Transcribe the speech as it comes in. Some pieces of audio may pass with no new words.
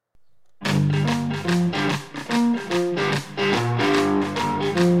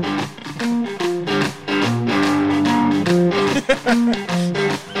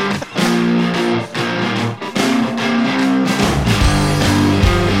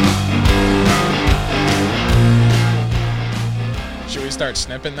start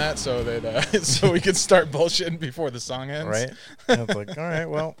snipping that so that so we can start bullshitting before the song ends. Right? I was like, all right,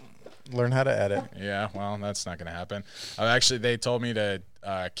 well, learn how to edit. Yeah, well, that's not going to happen. Actually, they told me to,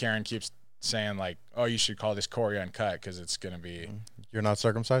 Karen keeps saying, like, oh, you should call this Corey Uncut because it's going to be. You're not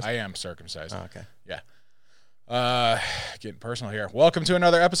circumcised? I am circumcised. Oh, okay. Yeah. Getting personal here. Welcome to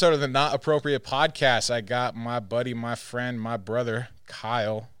another episode of the Not Appropriate Podcast. I got my buddy, my friend, my brother,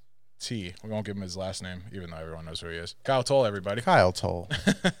 Kyle T. We won't give him his last name, even though everyone knows who he is. Kyle Toll, everybody. Kyle Toll.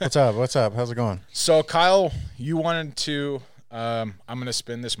 What's up? What's up? How's it going? So, Kyle, you wanted to, I'm going to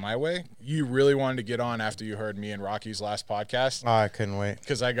spin this my way. You really wanted to get on after you heard me and Rocky's last podcast. Oh, I couldn't wait.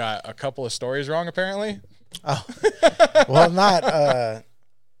 Because I got a couple of stories wrong, apparently. Oh. Well, not, I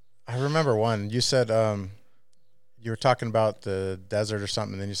remember one. You said, you were talking about the desert or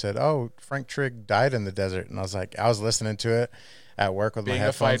something, and then you said, oh, Frank Trigg died in the desert. And I was listening to it at work with Being my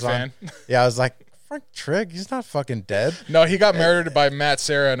headphones a fight on. fan. Yeah, I was like, Frank Trigg, he's not fucking dead. No, he got murdered by Matt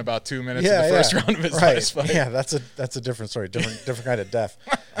Serra in about 2 minutes in the first round of his last fight. Yeah, that's a different story, different kind of death.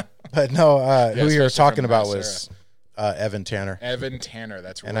 But no, who you were talking about was Evan Tanner. Evan Tanner,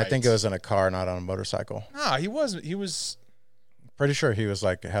 that's right. And I think it was in a car, not on a motorcycle. No, he was pretty sure he was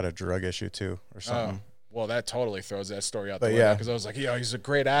like had a drug issue too or something. Well, that totally throws that story out the But window yeah. because I was like, he's a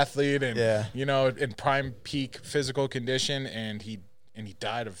great athlete and Yeah. in prime peak physical condition, and he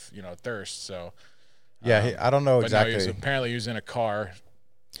died of thirst. So Yeah, I don't know but no, exactly. apparently he was in a car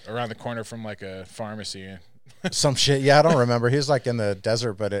around the corner from like a pharmacy. Some shit. Yeah, I don't remember. He was like in the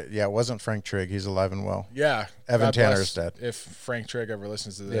desert, but it wasn't Frank Trigg. He's alive and well. Yeah, Evan God Tanner bless is dead. If Frank Trigg ever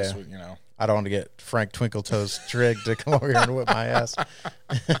listens to this, Yeah. I don't want to get Frank Twinkletoes Trigg to come over here and whip my ass.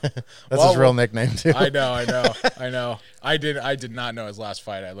 That's his real nickname too. I know. I did not know his last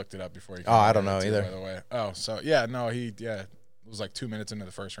fight. I looked it up before he came. Oh, I don't know either. By the way. Oh, so yeah, no, it was like 2 minutes into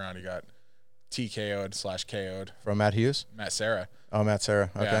the first round. He got TKO'd/KO'd From Matt Hughes? Matt Serra. Oh, Matt Serra.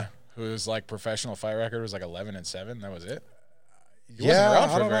 Okay. Yeah, whose like professional fight record was like 11-7. That was it. He Yeah, wasn't around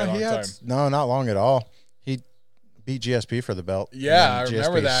for I a don't very know. long time. No, not long at all. He beat GSP for the belt. Yeah, I and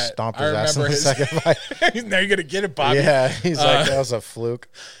remember GSP that. Stomped I his ass in remember the second fight. Now you're gonna get it, Bobby. Yeah, he's like, that was a fluke.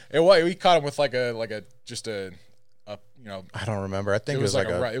 We caught him with like a I don't remember. I think it was like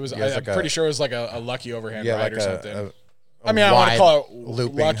a. It was. I'm pretty sure it was like a lucky overhand right like or something. I mean, I don't want to call it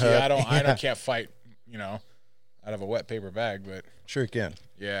looping lucky. hook. I can't fight, out of a wet paper bag, but Sure you can.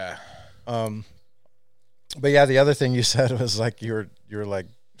 yeah. But yeah, the other thing you said was like you were like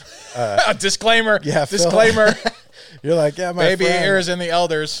Disclaimer. Yeah, Phil. Disclaimer. you're like, yeah, my Baby friend. ears in the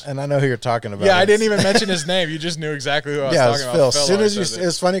elders. And I know who you're talking about. Yeah, I didn't even mention his name. You just knew exactly who I was yeah, talking it's about. Phil. As soon always as says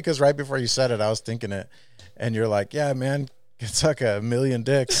it's funny because right before you said it, I was thinking it, and you're like, yeah, man, can suck a million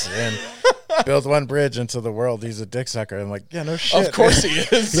dicks and build one bridge into the world. He's a dick sucker. I'm like, yeah, no shit. Of course he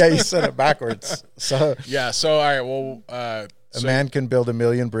is. Yeah, you said it backwards. So Yeah. So all right. Well, a man can build a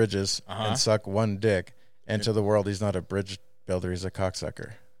million bridges and suck one dick, and to the world, he's not a bridge builder. He's a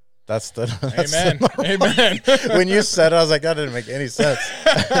cocksucker. That's Amen. Amen. When you said it, I was like, that didn't make any sense.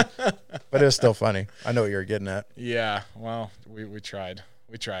 But it was still funny. I know what you were getting at. Yeah. Well, we tried.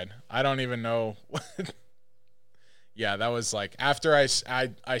 We tried. I don't even know. Yeah, that was like after I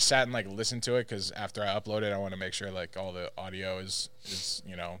sat and like listened to it because after I uploaded, I want to make sure like all the audio is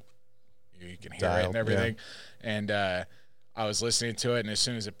you can hear it and everything. Yeah. And I was listening to it, and as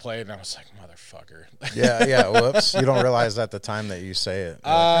soon as it played, I was like, motherfucker. Yeah. Whoops. You don't realize at the time that you say it.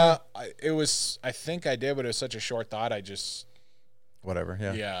 It was. I think I did, but it was such a short thought. I just. Whatever.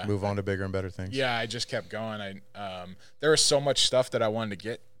 Yeah. Yeah. Move on to bigger and better things. Yeah, I just kept going. There was so much stuff that I wanted to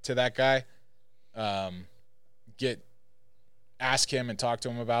get to that guy. Ask him and talk to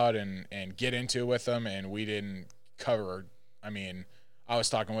him about and get into it with him, and we didn't cover. I mean, I was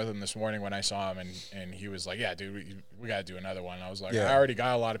talking with him this morning when I saw him, and he was like, yeah, dude, we got to do another one. And I was like, I already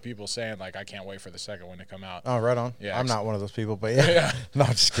got a lot of people saying, like, I can't wait for the second one to come out. Oh, right on. Yeah, I'm not one of those people, but yeah. No,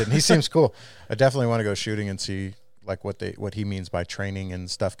 I'm just kidding. He seems cool. I definitely want to go shooting and see like what he means by training and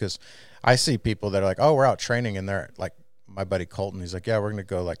stuff, because I see people that are like, oh, we're out training, and they're like, my buddy Colton, he's like, yeah, we're going to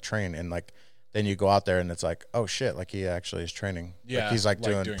go like train, and like then you go out there and it's like, oh shit, like he actually is training. Yeah, like he's like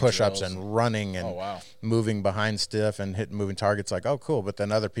doing push-ups and running and moving behind stuff and hitting moving targets. Like, oh, cool. But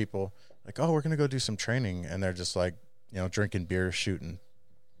then other people like, oh, we're gonna go do some training, and they're just like, drinking beer, shooting,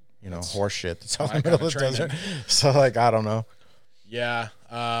 horse shit that's out in the middle of the desert. So like, I don't know. Yeah.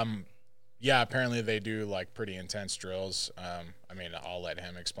 Yeah. Apparently they do like pretty intense drills. I mean, I'll let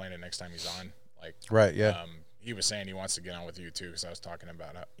him explain it next time he's on. Like, right. Yeah. He was saying he wants to get on with you too, because I was talking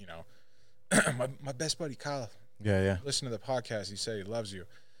about my best buddy Kyle. Yeah. Listen to the podcast. He said he loves you,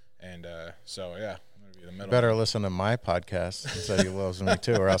 and so yeah, I'm gonna be the middle. Better listen to my podcast and say he loves me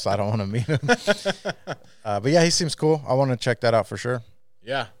too, or else I don't want to meet him. But yeah, he seems cool. I want to check that out for sure.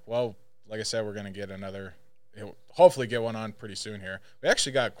 Yeah. Well, like I said, we're gonna get hopefully get one on pretty soon here. We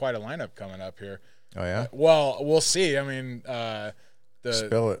actually got quite a lineup coming up here. Oh yeah. Well, we'll see. I mean,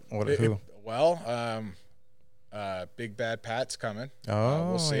 Spill it. Who? Big Bad Pat's coming. Oh,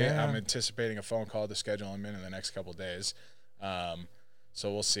 we'll see. yeah. I'm anticipating a phone call to schedule him in the next couple days.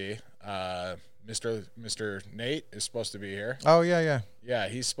 So we'll see. Mr. Nate is supposed to be here. Oh yeah. Yeah,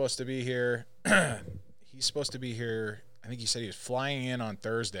 he's supposed to be here. He's supposed to be here. I think he said he was flying in on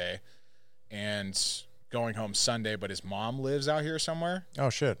Thursday and going home Sunday, but his mom lives out here somewhere. Oh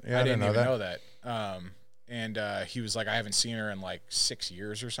shit. Yeah, I didn't even know that. And he was like, I haven't seen her in like 6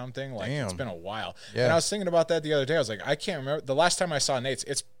 years or something. Like, Damn. It's been a while. Yeah. And I was thinking about that the other day. I was like, I can't remember. The last time I saw Nate,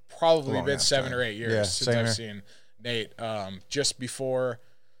 it's probably Long been ass 7 time. or 8 years Yeah, since same I've here. seen Nate. Just before,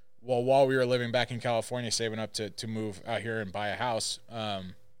 while we were living back in California, saving up to move out here and buy a house,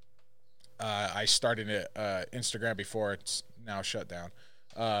 I started Instagram before it's now shut down.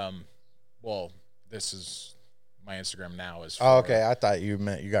 Well, this is my Instagram now is. Oh, okay. I thought you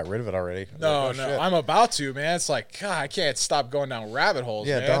meant you got rid of it already. No, Like, oh, no, shit. I'm about to, man. It's like, God, I can't stop going down rabbit holes,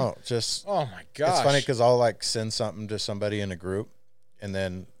 Yeah, man. don't just. Oh my gosh. It's funny because I'll like send something to somebody in a group, and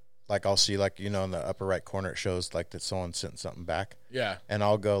then like I'll see like in the upper right corner it shows like that someone sent something back, Yeah. and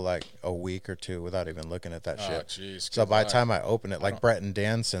I'll go like a week or two without even looking at that Oh, shit. jeez. So good by the luck. time I open it, like Brett and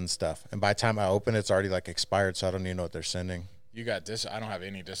Dan send stuff, and by the time I open it, it's already like expired, so I don't even know what they're sending. You got this. I don't have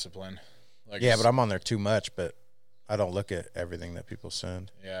any discipline. Like, Yeah, but I'm on there too much, but I don't look at everything that people send.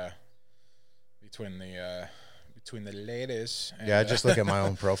 yeah. Between the ladies. And, Yeah, I just look at my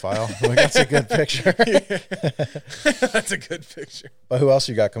own profile. Like, that's a good picture. That's a good picture. But who else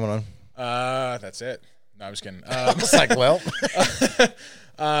you got coming on? That's it. No, I'm just kidding. It's like, well,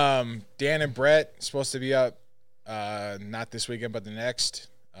 Dan and Brett supposed to be up, not this weekend, but the next.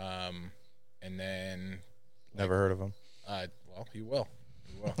 And then, never heard of him. well, he will.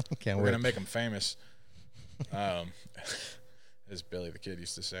 He will. Can't We're wait. gonna make him famous. As Billy the Kid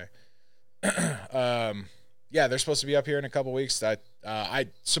used to say. Yeah, they're supposed to be up here in a couple weeks. I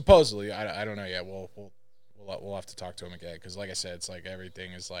supposedly, I don't know yet. We'll have to talk to him again because, like I said, it's like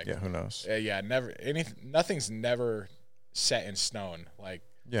everything is like Yeah, who knows? nothing's never set in stone. Like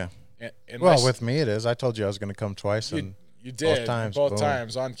Yeah. unless Well, with me it is. I told you I was going to come twice, you, and you did times, both boom.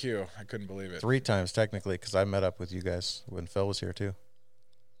 times on cue. I couldn't believe it. 3 times technically because I met up with you guys when Phil was here too.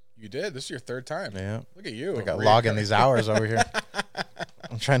 You did. This is your third time. Yeah. Look at you. I got logging these hours over here.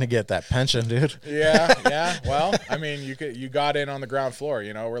 I'm trying to get that pension, dude. Yeah. Well, I mean, you got in on the ground floor.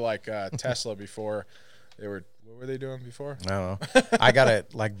 You know, we're like Tesla before they were. What were they doing before? I don't know. I gotta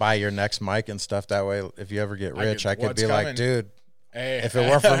like buy your next mic and stuff. That way, if you ever get rich, I could what's be coming? like, dude, Hey, if it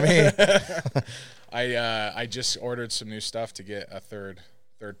weren't for me. I just ordered some new stuff to get a third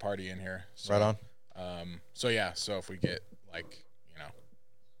party in here. So, Right on. So yeah. So if we get like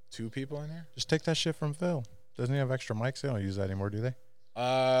 2 people in here, Just take that shit from Phil. Doesn't he have extra mics? They don't use that anymore, do they?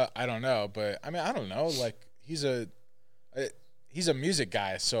 I don't know, but I mean, I don't know. Like he's a music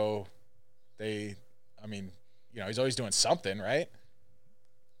guy, so he's always doing something, right?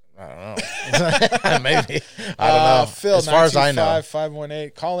 I don't know. Maybe. I don't know. Phil, as far as I know.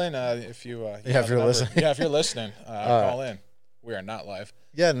 518. Call in if you. Yeah, if you're listening. Yeah, if you're listening, call in. We are not live.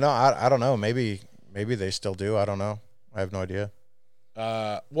 Yeah, no, I don't know. Maybe they still do. I don't know. I have no idea.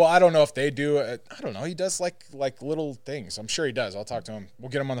 Well, I don't know if they do. I don't know. He does like little things. I'm sure he does. I'll talk to him. We'll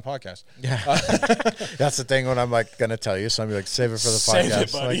get him on the podcast. Yeah. That's the thing when I'm like going to tell you something, like save it for the Save it,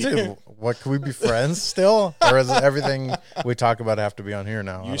 podcast. buddy. Like, dude, what, can we be friends still? Or is everything we talk about have to be on here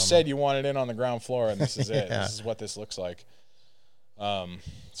now? I You don't said you wanted in on the ground floor, and this is it. Yeah. This is what this looks like.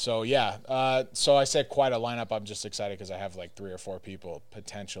 So yeah. So I said quite a lineup. I'm just excited because I have like 3 or 4 people,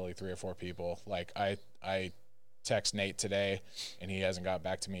 potentially 3 or 4 people. Like I text Nate today, and he hasn't got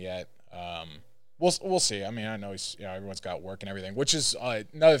back to me yet. We'll see. I mean, I know he's everyone's got work and everything, which is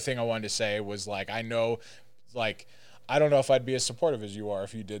another thing I wanted to say was like I know, like I don't know if I'd be as supportive as you are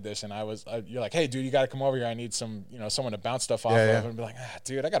if you did this, and you're like, hey dude, you got to come over here. I need some someone to bounce stuff off Yeah. of, and be like,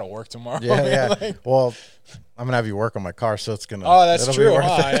 dude, I got to work tomorrow. Yeah, yeah. Like, Well, I'm going to have you work on my car, so it's going to. oh, that's it'll be true. worth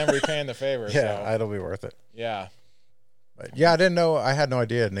Huh? it. I am repaying the favor. Yeah, so, it'll be worth it. yeah. But yeah, I didn't know. I had no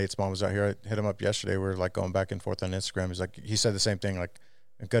idea Nate's mom was out here. I hit him up yesterday. We were like going back and forth on Instagram. He said the same thing. Like,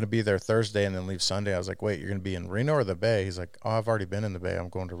 I'm going to be there Thursday and then leave Sunday. I was like, wait, you're going to be in Reno or the Bay? He's like, oh, I've already been in the Bay. I'm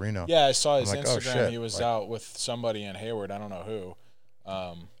going to Reno. Yeah, I saw his I'm like, oh, Instagram. shit. He was Like- out with somebody in Hayward. I don't know who.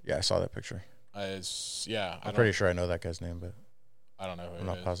 Yeah, I saw that picture. I'm I'm pretty sure I know that guy's name, but I don't know who I'm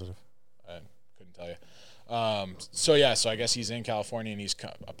not positive. I couldn't tell you. So yeah, so I guess he's in California and he's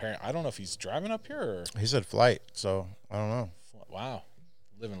apparently I don't know if he's driving up here or He said flight, so I don't know. wow,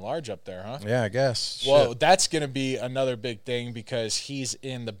 living large up there, huh? Yeah, I guess. Well, Shit. that's gonna be another big thing because he's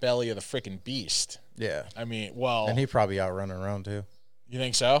in the belly of the freaking beast. Yeah. I mean, well, And he probably out running around too. you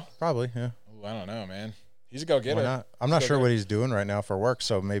think so? Probably, yeah. Ooh, I don't know, man. He's a go-getter. Why not? I'm not sure what he's doing right now for work,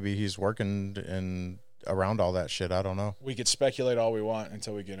 so maybe he's working and around all that shit. I don't know. We could speculate all we want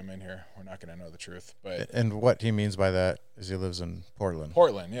until we get him in here. We're not going to know the truth. But And what he means by that is he lives in Portland.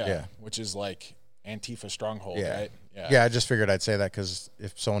 Portland, yeah, Yeah. which is like Antifa stronghold, Yeah. right? Yeah, I just figured I'd say that because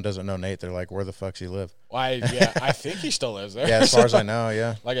if someone doesn't know Nate, they're like, where the fuck's he live? Well, I think he still lives there. Yeah, as far as I know,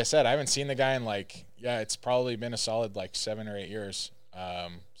 yeah. Like I said, I haven't seen the guy in it's probably been a solid 7 or 8 years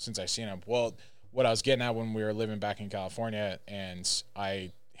since I seen him. Well, what I was getting at when we were living back in California, and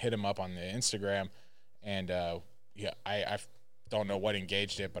I hit him up on the Instagram, and I don't know what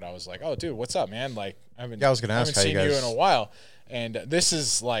engaged it, but I was like, "Oh, dude, what's up, man?" Like, I was gonna ask how seen you guys... in a while, and this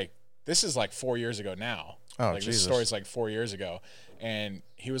is like 4 years ago now. Oh, like Jesus. This story's like 4 years ago, and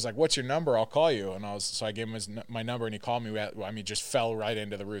he was like, "What's your number? I'll call you." And I gave him my number, and he called me. Just fell right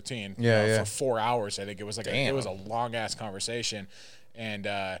into the routine. Yeah. For 4 hours, I think it was it was a long ass conversation, and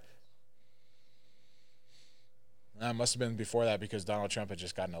that must have been before that because Donald Trump had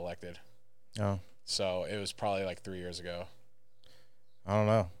just gotten elected. Oh, So it was probably 3 years ago. I don't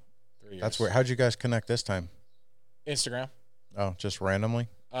know. 3 years. That's weird. How'd you guys connect this time? Instagram. Oh, just randomly?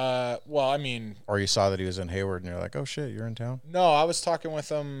 Well, I mean, Or you saw that he was in Hayward and you're like, oh shit, you're in town? no, I was talking with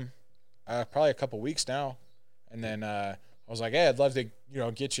him probably a couple weeks now, and then I was like, "Hey, I'd love to,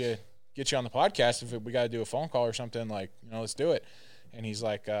 get you on the podcast. If we got to do a phone call or something, let's do it." And he's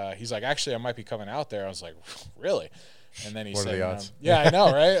like, "Actually, I might be coming out there." I was like, "Really?" And then he What are said, the odds? "Yeah, I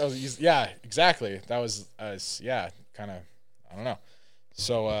know, right?" Yeah, exactly. That was, kind of, I don't know.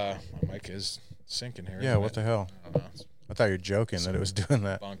 So my mic is sinking here. Yeah, what the hell? I don't know. It's I thought you were joking that it was doing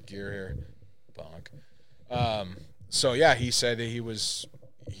that. bunk gear here, bunk. So yeah, he said that he was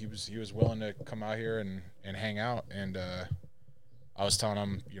willing to come out here and hang out, and I was telling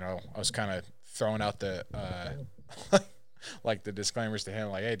him, I was kind of throwing out the like the disclaimers to him,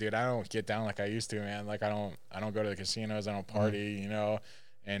 like, "Hey, dude, I don't get down like I used to, man. Like, I don't go to the casinos, I don't party,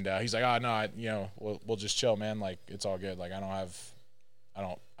 And he's like, "Oh no, we'll just chill, man. Like, it's all good. Like, I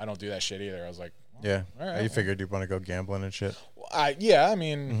don't do that shit either." I was like, Yeah. all right, You figured you'd want to go gambling and shit? I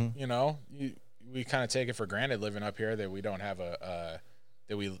mean, we kind of take it for granted living up here that we don't have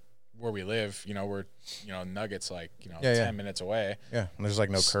where we live, we're, Nuggets 10 minutes away. Yeah. And there's no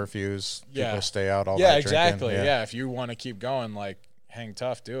curfews. Yeah. People stay out all night. Yeah, drinking. exactly. Yeah. If you want to keep going, hang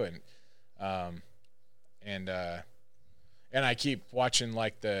tough, do it. And I keep watching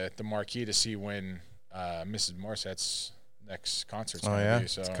the marquee to see when Mrs. Morset's next concert's Oh, going to yeah? be.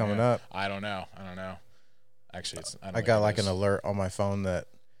 So It's coming yeah. up. I don't know. Actually, I got an alert on my phone that,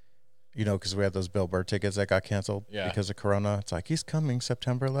 because we had those Bill Burr tickets that got canceled because of Corona. It's like, he's coming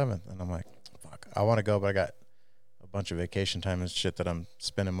September 11th. And I'm like, fuck, I want to go, but I got a bunch of vacation time and shit that I'm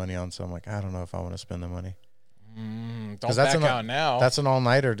spending money on. So I'm like, I don't know if I want to spend the money. Don't back out now. That's an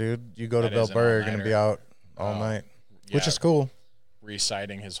all-nighter, dude. You go to Bill Burr, you're going to be out all night, which is cool.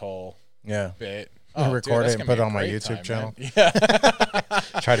 Reciting his whole Yeah. bit. Record it and put it on my YouTube channel. Yeah.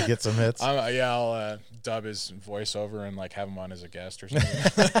 Try to get some hits. I'll dub his voiceover and have him on as a guest or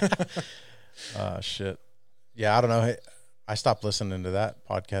something. Shit. Yeah, I don't know. I stopped listening to that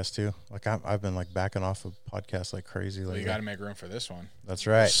podcast too. I've been backing off of podcasts like crazy. Well, you got to make room for this one. That's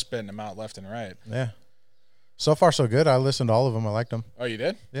right. Just spitting them out left and right. Yeah. So far, so good. I listened to all of them. I liked them. Oh, you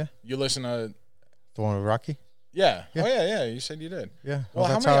did? Yeah. You listen to The one with Rocky? Yeah. Yeah. Oh, yeah. You said you did. Yeah. Well,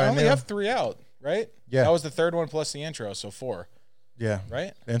 that's how many? I I only knew. have 3 out, right? Yeah. That was the third one plus the intro, so 4, Yeah.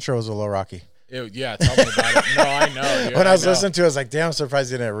 right? The intro was a little rocky. Yeah, tell me about it. No, I know. Dude, When I was know. listening to it, I was like, damn, I'm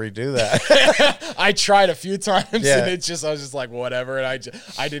surprised you didn't redo that. I tried a few times, Yeah. and I was just like, whatever. And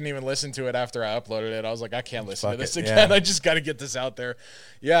I didn't even listen to it after I uploaded it. I was like, I can't listen Fuck to this it, again. yeah. I just got to get this out there.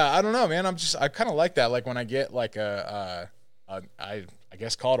 Yeah, I don't know, man. I kind of like that. Like when I get I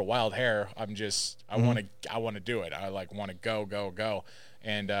guess call it a wild hair. I want to do it. I want to go.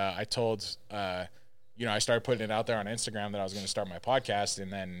 And I told, I started putting it out there on Instagram that I was going to start my podcast,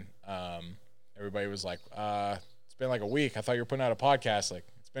 and then everybody was like, it's been a week. I thought you were putting out a podcast.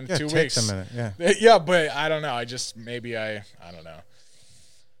 It's been 2 it weeks. takes a minute, yeah. Yeah, but I don't know. I don't know.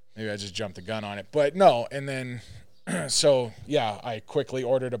 Maybe I just jumped the gun on it. But no, and then so yeah, I quickly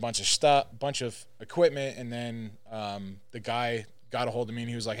ordered a bunch of equipment, and then the guy got a hold of me and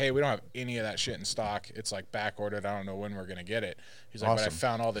he was like, "Hey, we don't have any of that shit in stock. It's back ordered. I don't know when we're gonna get it." He's like, "But I Awesome.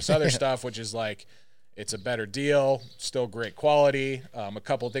 found all this other stuff, which is it's a better deal, still great quality. A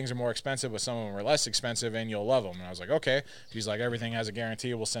couple of things are more expensive, but some of them are less expensive, and you'll love them." And I was like, "Okay." He's like, "Everything has a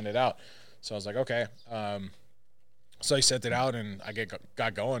guarantee. We'll send it out." So I was like, "Okay." So I sent it out, and I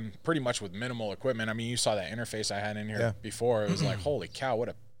got going pretty much with minimal equipment. I mean, you saw that interface I had in here before. It was like, holy cow, what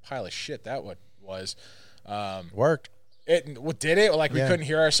a pile of shit that was. Worked. Did it? Like, we couldn't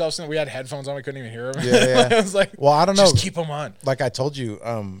hear ourselves. We had headphones on. We couldn't even hear them. Yeah. I was like, well, I don't know. Just keep them on. Like I told you,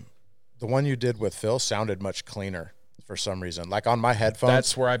 the one you did with Phil sounded much cleaner for some reason. Like on my headphones.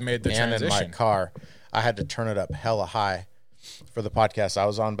 That's where I made the transition. And in my car, I had to turn it up hella high for the podcast I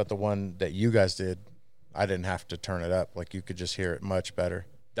was on, but the one that you guys did, I didn't have to turn it up. Like, you could just hear it much better.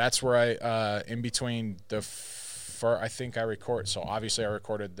 That's where I, in between I think I record. So obviously I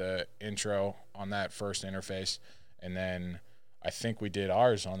recorded the intro on that first interface, and then I think we did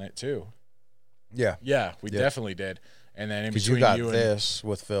ours on it too. Yeah. Yeah, we definitely did. And then in between you got this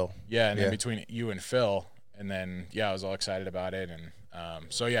with Phil. Yeah, and then between you and Phil, and then I was all excited about it, and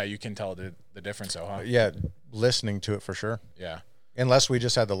so you can tell the difference, though, huh? Yeah, listening to it for sure. Yeah. Unless we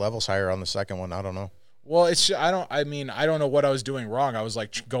just had the levels higher on the second one, I don't know. Well, I don't know what I was doing wrong. I was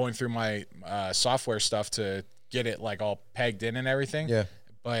like going through my software stuff to get it like all pegged in and everything. Yeah.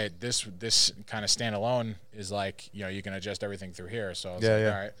 But this kind of standalone is like, you can adjust everything through here. So I was all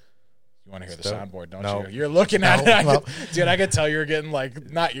right. You want to hear the soundboard, don't you? You're looking at it. Dude, I could tell you're getting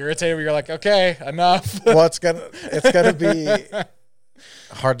like not irritated, but you're like, okay, enough. Well, it's gonna be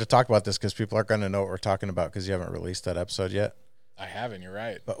hard to talk about this because people aren't gonna know what we're talking about because you haven't released that episode yet. I haven't. You're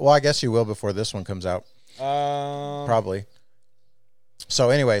right. But, well, I guess you will before this one comes out. Probably. So,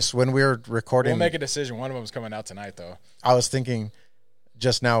 anyways, when we were recording, we'll make a decision. One of them's coming out tonight, though. I was thinking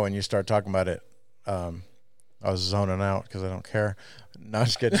just now when you started talking about it, I was zoning out because I don't care. No, I'm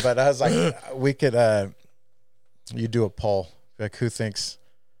just kidding. But I was like, we could, you do a poll, like who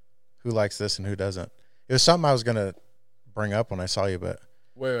likes this and who doesn't. It was something I was gonna bring up when I saw you, but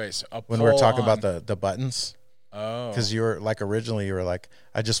wait. So when we were talking about the buttons. Oh, because you were like originally you were like,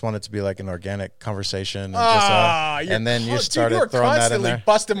 I just want it to be like an organic conversation, and then you started throwing that in there.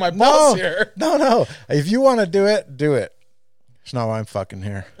 Busting my balls here. No. If you want to do it, do it. It's not why I'm fucking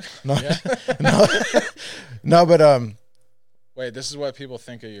here. No, no, but wait, this is what people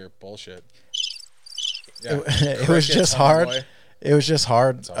think of your bullshit. Yeah. It was just hard. It was just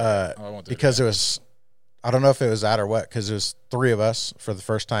hard because it was. I don't know if it was that or what, because it was 3 of us for the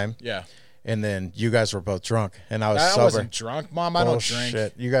first time. Yeah. And then you guys were both drunk, and I was sober. I wasn't drunk, Mom. I don't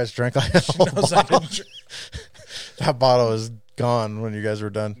drink. You guys drank like a whole bottle. That bottle was gone when you guys were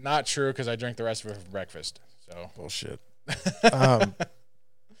done. Not true, because I drank the rest of it for breakfast. So bullshit.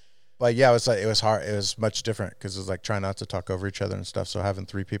 But yeah, it was hard. It was much different because it was like trying not to talk over each other and stuff. So having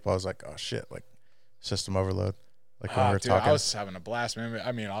 3 people, I was like, oh shit, like system overload. Like when we were talking, I was having a blast, man.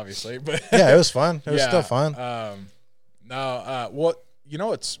 I mean, obviously, but yeah, it was fun. It was still fun. What you know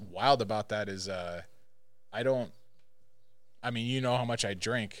what's wild about that is I mean, you know how much I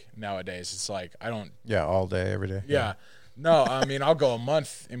drink nowadays. It's like I don't. Yeah, all day, every day. Yeah. No, I mean, I'll go a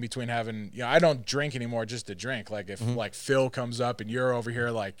month in between having. I don't drink anymore just to drink. Like if like Phil comes up and you're over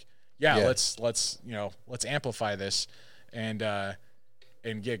here, like let's amplify this, and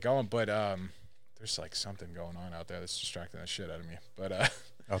get going. But there's like something going on out there that's distracting the shit out of me. But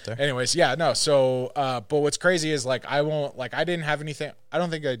out there. Anyways, yeah, no. So, but what's crazy is like I didn't have anything. I don't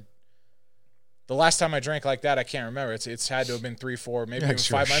think the last time I drank like that, I can't remember. It's had to have been 3, 4, maybe even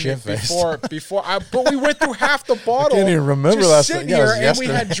 5. I mean, before. But we went through half the bottle. I can't even remember last time. And we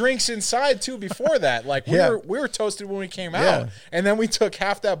had drinks inside too before that. Like we were toasted when we came out, and then we took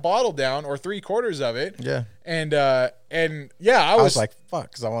half that bottle down or 3/4 of it. Yeah. And I was like, fuck,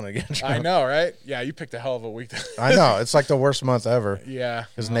 because I want to get drunk. I know, right? Yeah, you picked a hell of a week. I know. It's like the worst month ever. Yeah.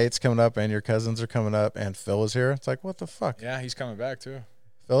 Because Nate's coming up and your cousins are coming up and Phil is here. It's like, what the fuck? Yeah, he's coming back too.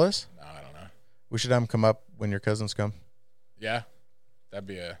 Phyllis? No, I don't know. We should have him come up when your cousins come. Yeah. That'd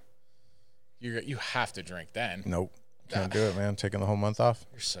be you have to drink then. Nope. Can't do it, man. Taking the whole month off.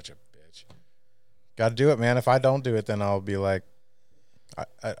 You're such a bitch. Got to do it, man. If I don't do it, then I'll be like,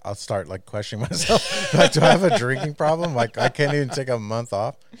 I'll start like questioning myself. Like, do I have a drinking problem? Like, I can't even take a month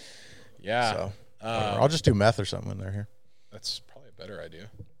off. Yeah. So I'll just do meth or something when they're here. That's probably a better idea.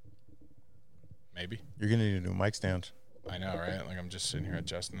 Maybe. You're going to need a new mic stand. I know, right? Like, I'm just sitting here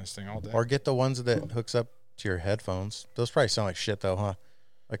adjusting this thing all day. Or get the ones that hooks up to your headphones. Those probably sound like shit, though, huh?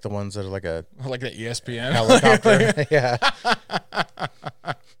 Like the ones that are like a... Like the ESPN? Helicopter. Yeah.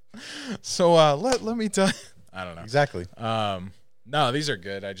 So, let me tell you. I don't know. Exactly. No, these are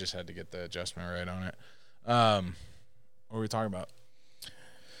good. I just had to get the adjustment right on it. What were we talking about?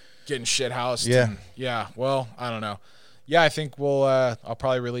 Getting shit housed. Yeah. Yeah. Well, I don't know. Yeah, I think we'll. I'll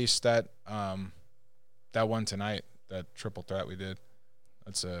probably release that one tonight. That triple threat we did.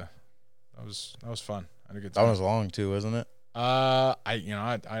 That was fun. I had a good time. That was long too, wasn't it? I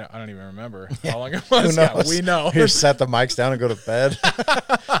don't even remember how long it was. Who Yeah, knows? we know. You set the mics down and go to bed.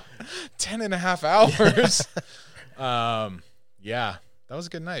 10.5 hours. Yeah, that was a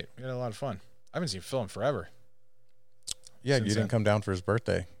good night. We had a lot of fun. I haven't seen Phil in forever. Yeah, Since you didn't then. come down for his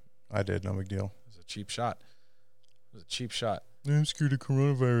birthday. I did. No big deal. It was a cheap shot. I'm scared of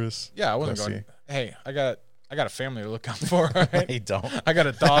coronavirus. Yeah, I wasn't Let's going. Hey, I got a family to look out for. All right? You don't. I got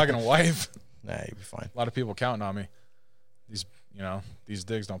a dog and a wife. Nah, you'll be fine. A lot of people counting on me. These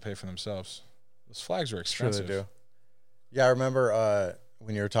digs don't pay for themselves. Those flags are Sure expensive. they do. Yeah, I remember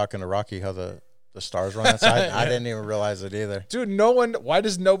when you were talking to Rocky how the stars were on that side. I didn't even realize it either. Dude, why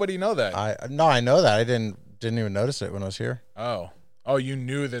does nobody know that? I know that. I didn't even notice it when I was here. Oh, you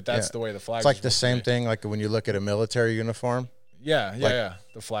knew that's the way the flag. It's like the same thing like when you look at a military uniform. Yeah. like-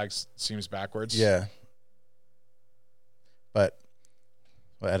 The flag seems backwards. Yeah. But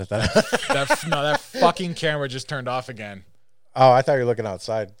we'll edit that out. that fucking camera just turned off again. Oh, I thought you were looking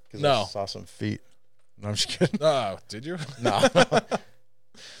outside because No. I saw some feet. No, I'm just kidding. Oh, did you? No.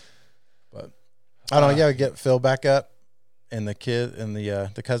 But I don't know. Yeah, we get Phil back up and the kid and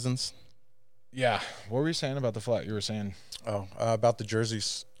the cousins. Yeah. What were you saying about the flag? You were saying Oh, about the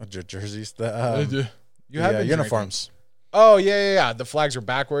jerseys. Jerseys. The you have been uniforms. drinking. Oh yeah. The flags are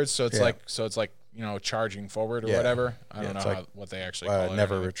backwards, so it's Yeah. like charging forward or Yeah. whatever. I Yeah, don't know it's like, what they actually call it.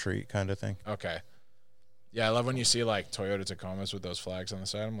 Never retreat kind of thing. Okay. Yeah, I love when you see like Toyota Tacomas with those flags on the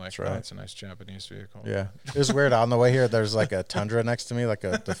side. I'm like, That's right. oh, that's a nice Japanese vehicle. Yeah, it was weird. On the way here, there's like a Tundra next to me, like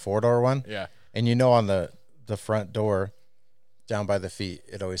the 4-door one. Yeah. And on the front door, down by the feet,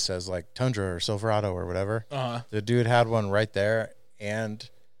 it always says like Tundra or Silverado or whatever. The dude had one right there, and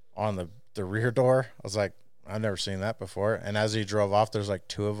on the rear door, I was like, I've never seen that before. And as he drove off, there's like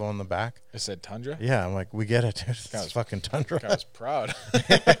 2 of them on the back. It said Tundra. Yeah, I'm like, we get it, dude. It's Guys- fucking Tundra. I was proud.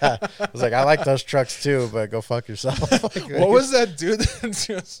 I was like, I like those trucks too, but go fuck yourself. Like, What was that dude that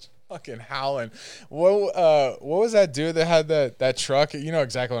just fucking howling? What was that dude that had that truck? You know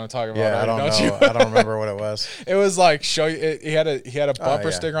exactly what I'm talking about. Yeah, right? I don't know. You? I don't remember what it was. It was like show you. He had a bumper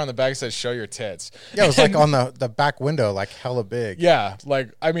yeah. sticker on the back that said "Show your tits." Yeah, it was like on the back window, like hella big. Yeah,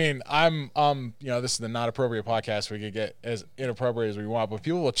 like I mean, I'm this is the not appropriate podcast. We could get as inappropriate as we want, but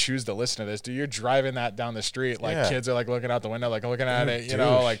people will choose to listen to this. Dude, you're driving that down the street, like Yeah. kids are like looking out the window, like looking at it, Douche. you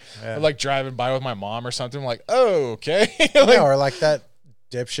know, like Yeah. like driving by with my mom or something. I'm like, oh, okay. like, Yeah, or like that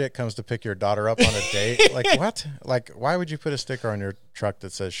dipshit comes to pick your daughter up on a date. Like, what? Like, why would you put a sticker on your truck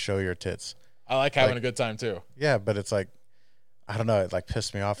that says "Show your tits"? I like having a good time too. Yeah, but it's like, I don't know. It like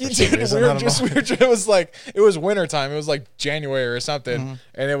pissed me off for some Dude, reason. I don't know. it was winter time. It was like January or something, Mm-hmm.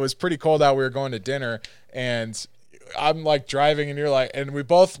 and it was pretty cold out. We were going to dinner, and I'm like driving, and you're like, and we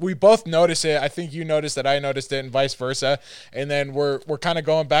both notice it. I think you noticed that I noticed it, and vice versa. And then we're kind of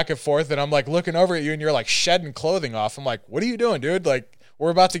going back and forth, and I'm like looking over at you, and you're like shedding clothing off. I'm like, what are you doing, dude? Like, we're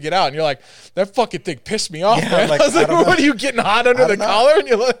about to get out, and you're like, that fucking thing pissed me off, Yeah, man. like, I was like, I don't what know. are you getting hot under the don't know. collar? And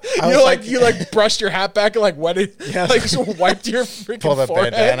you was brushed your hat back and like wetted, Yeah. like just wiped your freaking Pull the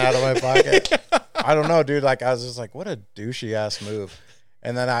forehead. bandana out of my pocket. I don't know, dude. Like, I was just like, what a douchey ass move.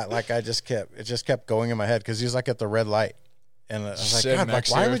 And then it just kept going in my head because he was like at the red light, and I was like, Sitting God, like, next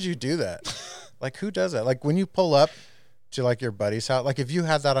to why you. would you do that? Like, who does that? Like, when you pull up to like your buddy's house, like if you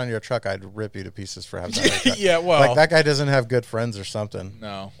had that on your truck, I'd rip you to pieces for having that. Like that. Yeah, well, Like that guy doesn't have good friends or something.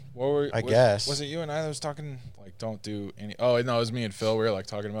 no. I guess. Was it you and I that was talking like don't do any? Oh no, it was me and Phil. We were like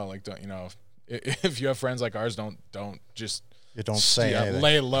talking about like don't if you have friends like ours, don't just You don't say anything.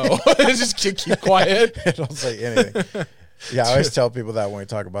 lay low. Just keep quiet. Don't say anything. Yeah, I always tell people that when we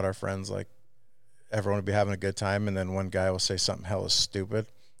talk about our friends, like everyone would be having a good time, and then one guy will say something hella stupid.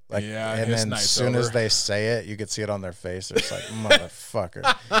 Like, Yeah, and his then as night's soon as over. they say it, you could see it on their face. They're just like,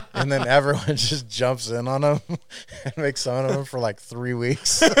 motherfucker. And then everyone just jumps in on them and makes fun of them for like 3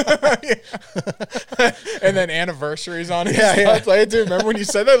 weeks. And then anniversaries on it. Yeah, yeah. It's like, dude, remember when you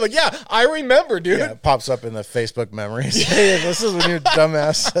said that? Like, yeah, I remember, dude. Yeah, it pops up in the Facebook memories. Hey, this is when your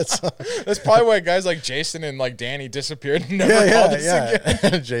dumbass said something. That's probably why guys like Jason and like Danny disappeared and never called us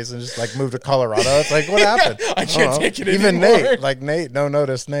again. Jason just like moved to Colorado. It's like, what happened? I can't don't know. take it Even anymore. Nate, like Nate, no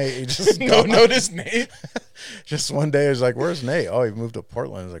notice Nate. He just No notice, Nate. Just one day, he was like, "Where's Nate?" Oh, he moved to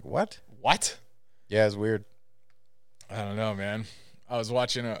Portland. I was like, "What?" What? Yeah, it's weird. I don't know, man. I was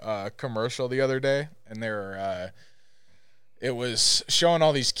watching a commercial the other day, and it was showing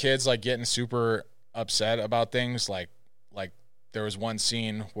all these kids like getting super upset about things. Like there was one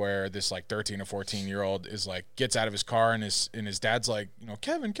scene where this like 13 or 14-year-old is like gets out of his car, and his dad's like,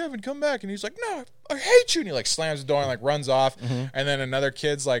 Kevin, come back, and he's like, no, I hate you, and he like slams the door and like runs off, and then another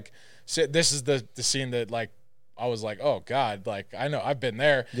kid's like, this is the scene that like I was like, oh God, like I know I've been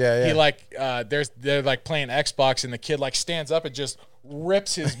there. Yeah. He like they're like playing Xbox and the kid like stands up and just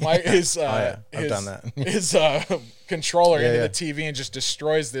rips his his I've done that. his controller into yeah. the TV and just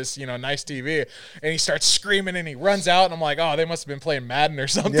destroys this nice TV, and he starts screaming and he runs out, and I'm like, oh, they must have been playing Madden or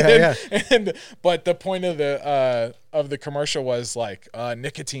something. Yeah. But the point of the commercial was like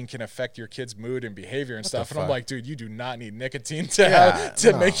nicotine can affect your kid's mood and behavior and stuff, and I'm like, dude, you do not need nicotine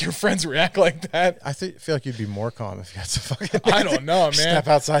to make your friends react like that. I feel like you'd be more calm if you had some fucking I don't know, man. Step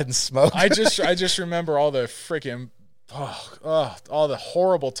outside and smoke. I just remember all the freaking all the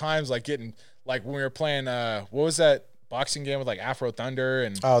horrible times, like getting like when we were playing what was that boxing game with like Afro Thunder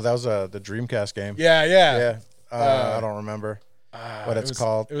and that was the Dreamcast game. Yeah. I don't remember what it's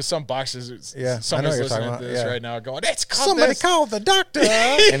called. It was some boxes. Yeah, somebody's I know what you're listening talking to this about. right now going, it's called Somebody this. called the doctor.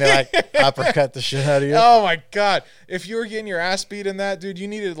 And they like uppercut the shit out of you. Oh my God. If you were getting your ass beat in that, dude, you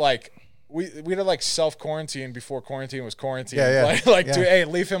needed like we had like self quarantine before quarantine was quarantine. Yeah. Dude, hey,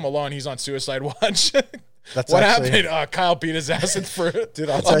 leave him alone. He's on suicide watch. That's what actually, happened? Kyle beat his ass for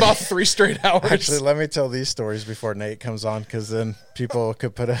Dude, I'll tell about you. 3 straight hours. Actually, let me tell these stories before Nate comes on, because then people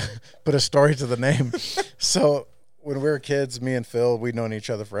could put a story to the name. So when we were kids, me and Phil, we'd known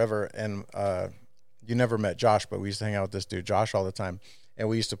each other forever, and you never met Josh, but we used to hang out with this dude Josh all the time, and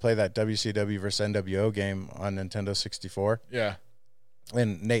we used to play that WCW versus NWO game on Nintendo 64. Yeah.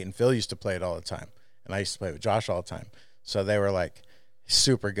 And Nate and Phil used to play it all the time, and I used to play with Josh all the time. So they were like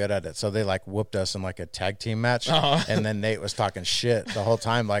super good at it. So they like whooped us in like a tag team match. And then Nate was talking shit the whole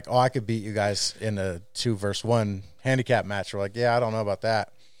time, like, oh, I could beat you guys in a 2-versus-1 handicap match. We're like, yeah, I don't know about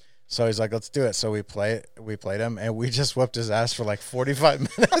that. So he's like, let's do it. So we played him, and we just whooped his ass for like 45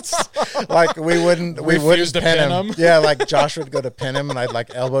 minutes. Like we wouldn't pin him. Yeah, like Josh would go to pin him, and I'd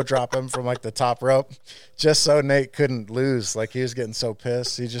like elbow drop him from like the top rope, just so Nate couldn't lose. Like he was getting so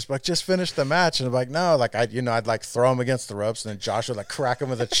pissed. He just like, just finish the match. And I'm like, no, like I'd like throw him against the ropes, and then Josh would like crack him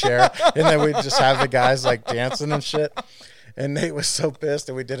with a chair, and then we'd just have the guys like dancing and shit. And Nate was so pissed,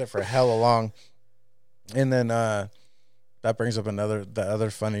 and we did it for hella long. And then that brings up the other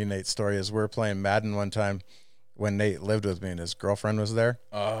funny Nate story is we were playing Madden one time when Nate lived with me and his girlfriend was there.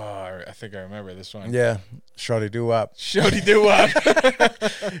 Oh, I think I remember this one. Yeah, Shorty Doo-Wop. Shorty Doo-Wop.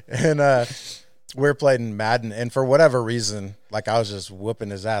 And we were playing Madden, and for whatever reason, like I was just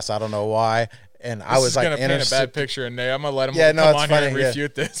whooping his ass. I don't know why. And I was like, gonna paint a bad picture in Nate. I'm gonna let him come on funny, here and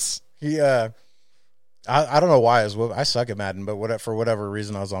refute this. He I don't know why I suck at Madden, but for whatever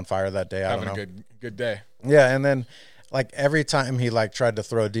reason I was on fire that day. I don't know. Having a good day. Yeah, and then like every time he like tried to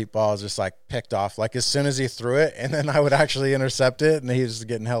throw a deep ball, I was just like picked off. Like as soon as he threw it, and then I would actually intercept it, and he was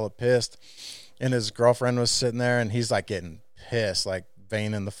getting hella pissed. And his girlfriend was sitting there, and he's like getting pissed, like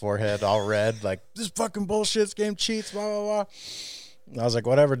vein in the forehead, all red, like this fucking bullshit, this game cheats, blah blah blah. And I was like,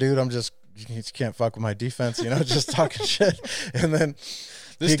 whatever, dude. You can't fuck with my defense, just talking shit. And then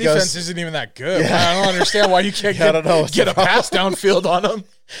this defense isn't even that good. Yeah. I don't understand why you can't get a pass downfield on him.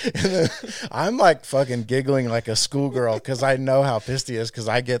 And then I'm like fucking giggling like a schoolgirl because I know how pissed he is because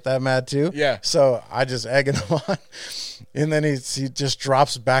I get that mad too. Yeah. So I just egging him on. And then he just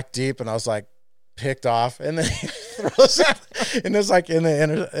drops back deep, and I was like picked off. And then he throws it. And it's like in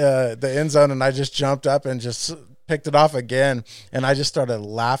the end zone, and I just jumped up and just picked it off again, and I just started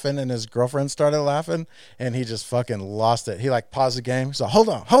laughing, and his girlfriend started laughing, and he just fucking lost it. He like paused the game. He's like, hold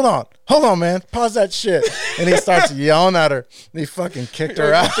on, man, pause that shit. And he starts yelling at her, and he fucking kicked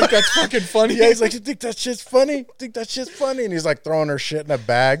her out. I think that's fucking funny. Yeah, he's like, you think that shit's funny? And he's like throwing her shit in a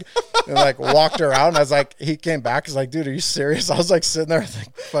bag, and like walked her out. And I was like, he came back, he's like, dude, are you serious? I was like sitting there with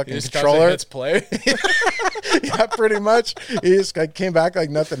the fucking controller. Let's play. Yeah, pretty much. He just like came back like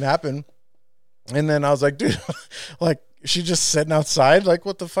nothing happened. And then I was like, dude, like, she just sitting outside? Like,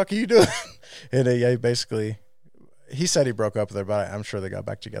 what the fuck are you doing? And yeah, he said he broke up with her, but I'm sure they got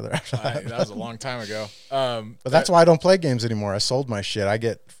back together after that. That was a long time ago. But that's why I don't play games anymore. I sold my shit. I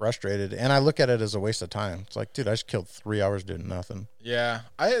get frustrated, and I look at it as a waste of time. It's like, dude, I just killed 3 hours doing nothing. Yeah.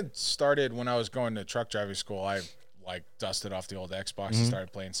 I had started when I was going to truck driving school. I like dusted off the old Xbox and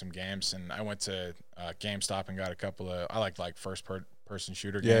started playing some games. And I went to GameStop and got a couple of, I like first person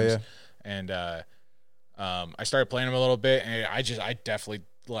shooter games. Yeah. And I started playing them a little bit, and I definitely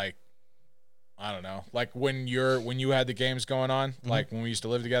like, I don't know, like when you had the games going on, like when we used to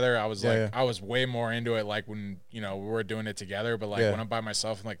live together, I was I was way more into it. Like when we were doing it together, but like when I'm by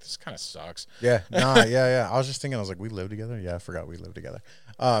myself, I'm like, this kind of sucks. Yeah, yeah. I was just thinking, I was like, we live together. Yeah, I forgot we live together.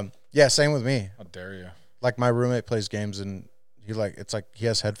 Yeah, same with me. How dare you? Like my roommate plays games, and it's like he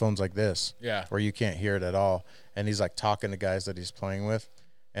has headphones like this, yeah, where you can't hear it at all, and he's like talking to guys that he's playing with.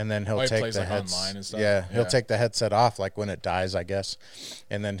 and then he'll he take plays the like heads, online and stuff. yeah, he'll take the headset off like when it dies, I guess,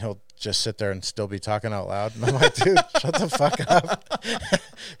 and then he'll just sit there and still be talking out loud. And I'm like, dude, shut the fuck up.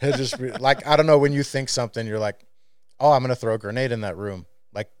 He'll just be, like, I don't know, when you think something, you're like, oh, I'm gonna throw a grenade in that room.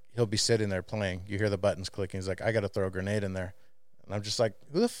 Like, he'll be sitting there playing. You hear the buttons clicking. He's like, I got to throw a grenade in there. And I'm just like,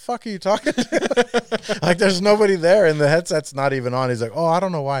 who the fuck are you talking to? Like, there's nobody there, and the headset's not even on. He's like, oh, I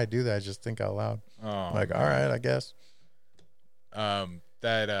don't know why I do that. I just think out loud. Oh, I'm like, all right, I guess.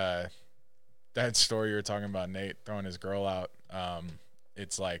 That story you were talking about, Nate throwing his girl out.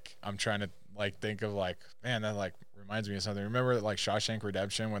 It's like, I'm trying to like think of like, man, that like reminds me of something. Remember like Shawshank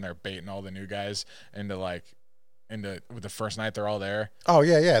Redemption when they're baiting all the new guys into with the first night they're all there. Oh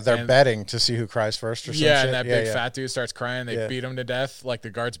yeah. They're betting to see who cries first or something. Yeah, and that big fat dude starts crying. They beat him to death. Like the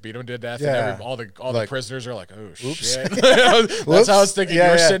guards beat him to death. Yeah. And all the prisoners are like, oh oops. shit. That's how I was thinking.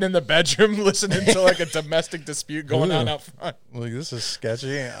 You're sitting in the bedroom listening to like a domestic dispute going on out front. Like, this is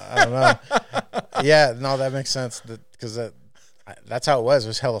sketchy. I don't know. Yeah, no, that makes sense. Because that's how it was. It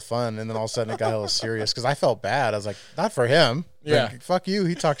was hella fun, and then all of a sudden it got hella serious. Because I felt bad. I was like, not for him. Yeah. Like, fuck you.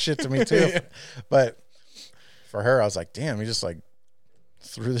 He talked shit to me too. Yeah. But for her, I was like, damn, he just like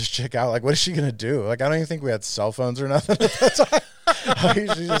threw this chick out. Like, what is she gonna do? Like, I don't even think we had cell phones or nothing at that time.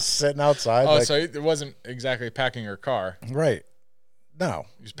 She's just sitting outside. Oh, like, so it wasn't exactly packing her car. Right. No.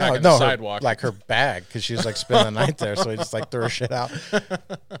 He was packing the sidewalk. Like her bag, because she was like spending the night there. So he just like threw her shit out.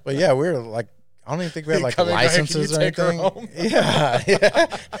 But yeah, we were like, I don't even think we had like licenses or anything. Yeah.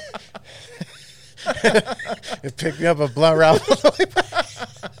 It picked me up a blunt route.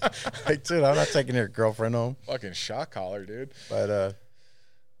 Like, dude, I'm not taking your girlfriend home. Fucking shot collar, dude. But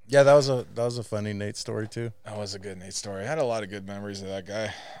yeah, that was a funny Nate story too. That was a good Nate story. I had a lot of good memories of that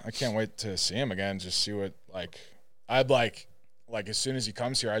guy. I can't wait to see him again. Just see what I'd like as soon as he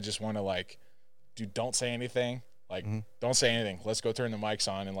comes here, I just want to like, dude, don't say anything. Like, don't say anything. Let's go turn the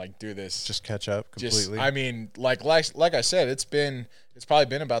mics on and like do this. Just catch up completely. I mean, like I said, it's probably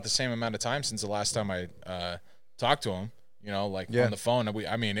been about the same amount of time since the last time I talked to him. You know, like on the phone. It was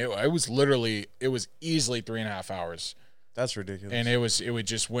easily 3.5 hours. That's ridiculous. And it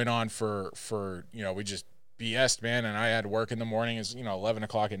just went on for we just BS'd, man. And I had work in the morning. It's 11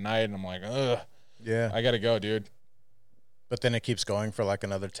 o'clock at night, and I'm like, ugh. Yeah, I gotta go, dude. But then it keeps going for like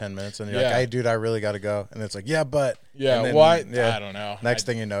another 10 minutes, and you're like, hey, dude, I really got to go. And it's like, yeah, but. Yeah, then, why? I don't know. Next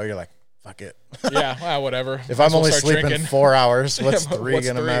thing you know, you're like, fuck it. Yeah, well, whatever. If I'm only sleeping drinking 4 hours, what's three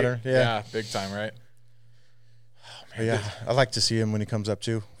going to matter? Yeah, big time, right? Oh, man, yeah, I'd like to see him when he comes up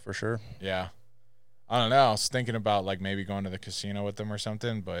too, for sure. Yeah. I don't know. I was thinking about like maybe going to the casino with them or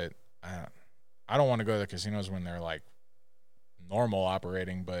something, but I don't want to go to the casinos when they're like normal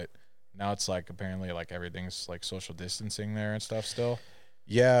operating, but now it's like apparently like everything's like social distancing there and stuff still.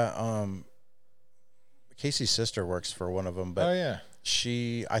 Yeah, Casey's sister works for one of them, but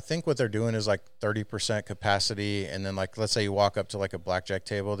I think what they're doing is like 30% capacity, and then like let's say you walk up to like a blackjack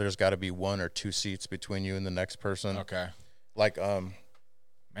table, there's got to be 1 or 2 seats between you and the next person. Okay. Like man,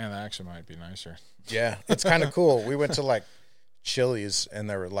 that actually might be nicer. Yeah, it's kind of cool. We went to like Chili's, and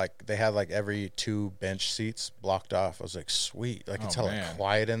they had like every 2 bench seats blocked off. I was like, sweet. Like, it's hella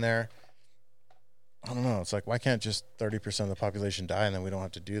quiet in there. I don't know. It's like, why can't just 30% of the population die, and then we don't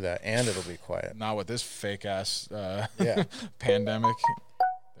have to do that, and it'll be quiet? Not with this fake ass pandemic.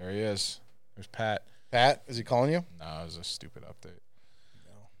 There he is. There's Pat. Pat, is he calling you? No, it was a stupid update.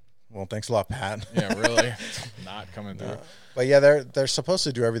 No. Well, thanks a lot, Pat. Yeah, really. Not coming through. But yeah, they're supposed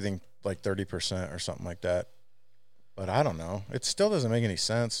to do everything like 30% or something like that. But I don't know. It still doesn't make any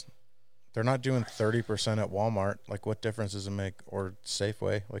sense. They're not doing 30% at Walmart. Like, what difference does it make? Or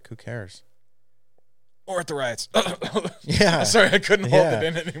Safeway? Like, who cares? Or at the riots. Yeah. Sorry, I couldn't hold it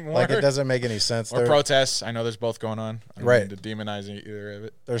in anymore. Like, it doesn't make any sense. Or protests. I know there's both going on. I don't right. mean to demonize either of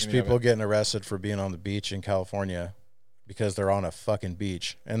it. There's people getting arrested for being on the beach in California because they're on a fucking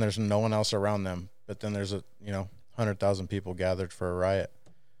beach and there's no one else around them. But then there's 100,000 people gathered for a riot.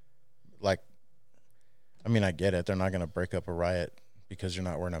 Like, I mean, I get it. They're not going to break up a riot because you're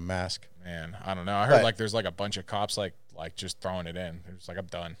not wearing a mask. Man, I don't know. I heard there's like a bunch of cops like just throwing it in. It's like, I'm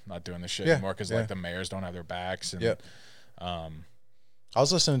done, not doing this shit anymore because like the mayors don't have their backs. And I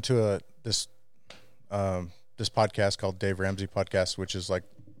was listening to this podcast called Dave Ramsey Podcast, which is like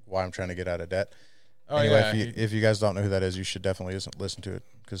why I'm trying to get out of debt. Oh, anyway, if you guys don't know who that is, you should definitely listen to it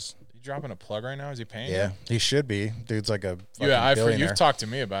because. You dropping a plug right now? Is he paying? Yeah, he should be. Dude's like a billionaire. You've talked to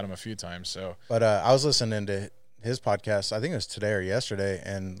me about him a few times. So, but I was listening to his podcast. I think it was today or yesterday,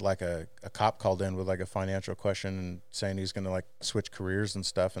 and like a cop called in with like a financial question and saying he's going to like switch careers and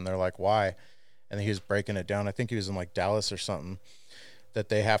stuff, and they're like, why? And he was breaking it down. I think he was in like Dallas or something. That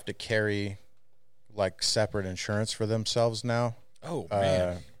they have to carry like separate insurance for themselves now. Oh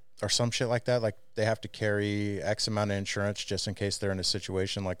man. Or some shit like that. Like they have to carry X amount of insurance just in case they're in a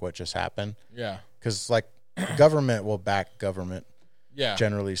situation like what just happened. Yeah. Because like government will back government. Yeah.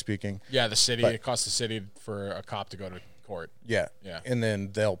 Generally speaking. Yeah, the city. But, it costs the city for a cop to go to court. Yeah. Yeah. And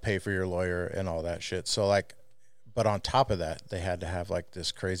then they'll pay for your lawyer and all that shit. So like, but on top of that, they had to have like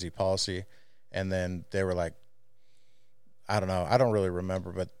this crazy policy. And then they were like, I don't know. I don't really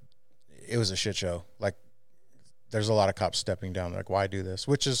remember, but it was a shit show. Like, there's a lot of cops stepping down. Like, why do this?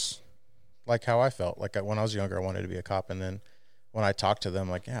 Which is like how I felt. Like when I was younger, I wanted to be a cop. And then when I talked to them,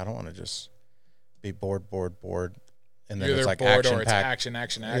 like, yeah, I don't want to just be bored. And then You're it's like bored or it's action.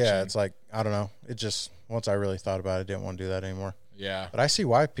 action. Yeah, it's like, I don't know. It just, once I really thought about it, I didn't want to do that anymore. Yeah. But I see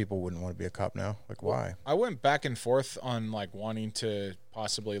why people wouldn't want to be a cop now. Like, why? I went back and forth on like wanting to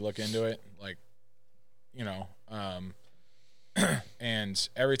possibly look into it. Like, you know, and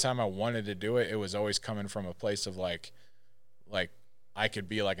every time I wanted to do it, it was always coming from a place of like I could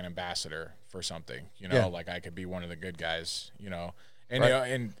be like an ambassador for something, you know, like I could be one of the good guys, you know, and, right.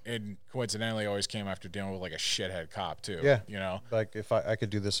 you know, and coincidentally always came after dealing with like a shithead cop too. Yeah. You know, like if I could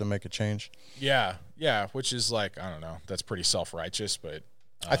do this and make a change. Yeah. Yeah. Which is like, I don't know, that's pretty self-righteous, but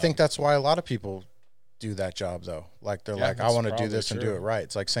I think that's why a lot of people do that job though. Like they're like, I want to do this and do it right.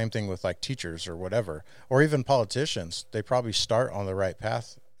 It's like same thing with like teachers or whatever, or even politicians. They probably start on the right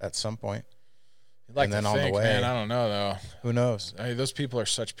path at some point. Like and then on the way, man, I don't know though. Who knows? I mean, those people are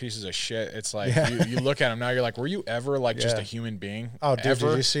such pieces of shit. It's like you look at them now, you're like, were you ever like just a human being? Oh, dude, ever?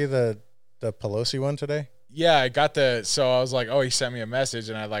 Did you see the Pelosi one today? Yeah, I got so I was like, oh, he sent me a message,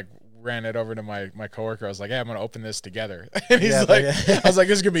 and I like ran it over to my coworker. I was like, hey, I'm gonna open this together, and he's like, I was like,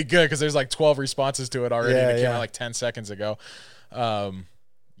 this is gonna be good because there's like 12 responses to it already, and it came out like 10 seconds ago.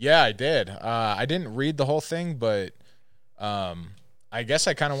 Yeah, I did. I didn't read the whole thing, but I guess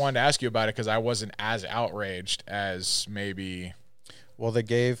I kind of wanted to ask you about it because I wasn't as outraged as maybe. Well, they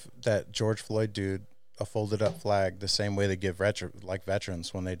gave that George Floyd dude a folded up flag the same way they give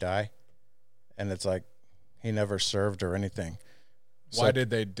veterans when they die, and it's like he never served or anything. Why so,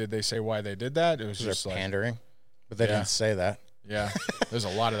 did they say why they did that? It was just like pandering, but they didn't say that. Yeah, there's a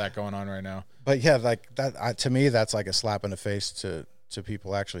lot of that going on right now. But yeah, like that to me, that's like a slap in the face to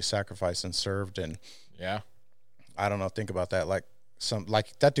people actually sacrificed and served. And yeah, I don't know. Think about that. Like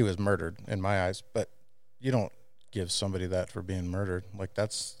that dude was murdered in my eyes, but you don't give somebody that for being murdered. Like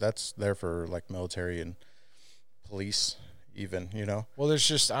that's there for like military and police, even, you know. Well, there's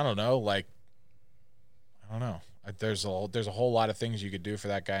just I don't know. Like I don't know. There's a whole lot of things you could do for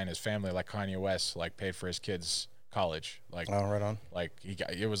that guy and his family, like Kanye West, like paid for his kids' college. Like, oh, right on. Like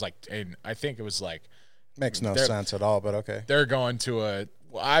it was like, I think it was like makes no sense at all, but okay. They're going to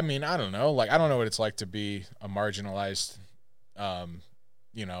I mean, I don't know. Like, I don't know what it's like to be a marginalized,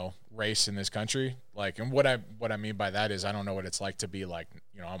 you know, race in this country. Like, and what I mean by that is I don't know what it's like to be like,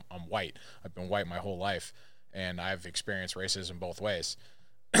 you know, I'm white. I've been white my whole life, and I've experienced racism both ways.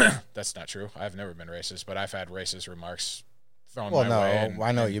 That's not true. I've never been racist, but I've had racist remarks thrown my way.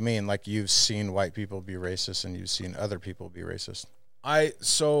 I know what you mean. Like you've seen white people be racist, and you've seen other people be racist. I've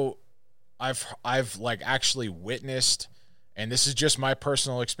like actually witnessed, and this is just my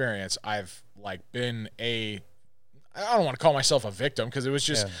personal experience. I've like been I don't want to call myself a victim because it was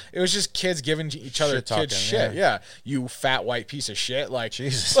just kids giving each other kids shit. Yeah, you fat white piece of shit. Like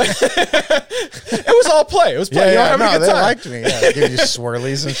Jesus, like, it was all play. It was play. Yeah, no, they liked me. Yeah, give you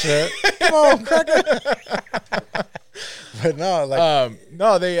swirlies and shit. Come on, cracker. But no, like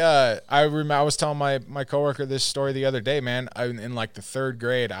no, they. I was telling my coworker this story the other day, man. In like the third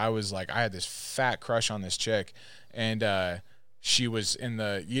grade, I was like, I had this fat crush on this chick, and she was in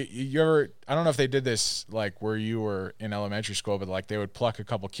the you ever I don't know if they did this like where you were in elementary school, but like they would pluck a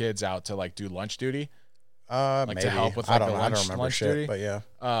couple kids out to like do lunch duty, like maybe to help with like I don't remember shit, duty. But yeah,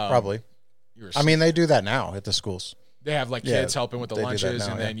 probably. I mean, they do that now at the schools. They have like kids helping with the lunches,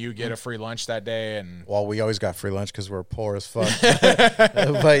 now, and then you get a free lunch that day. And well, we always got free lunch because we're poor as fuck.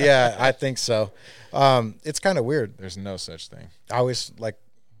 But yeah, I think so. It's kind of weird. There's no such thing. I always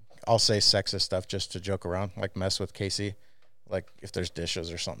I'll say sexist stuff just to joke around, like mess with Casey. Like if there's dishes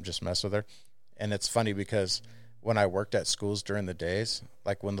or something, just mess with her. And it's funny because when I worked at schools during the days,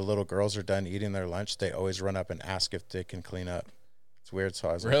 like when the little girls are done eating their lunch, they always run up and ask if they can clean up. It's weird. So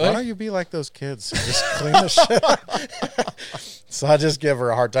I was like, why don't you be like those kids and just clean the shit up? So I just give her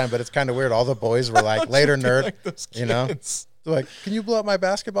a hard time, but it's kind of weird. All the boys were like, later nerd, like you know? They're like, can you blow up my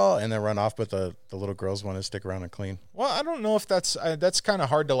basketball? And then run off, but the little girls want to stick around and clean. Well, I don't know if that's kind of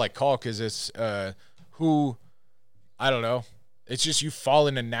hard to like call because it's who, I don't know. It's just you fall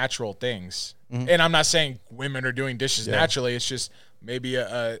into natural things. Mm-hmm. And I'm not saying women are doing dishes naturally. It's just maybe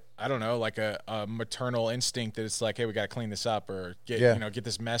I don't know, like a maternal instinct that it's like, hey, we got to clean this up or get get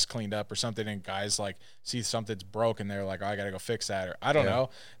this mess cleaned up or something. And guys like see something's broke and they're like, oh, I got to go fix that, or I don't know,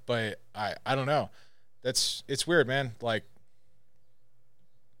 but I don't know. It's weird, man. Like,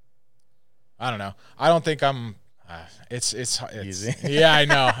 I don't know. I don't think I'm. It's easy. Yeah, I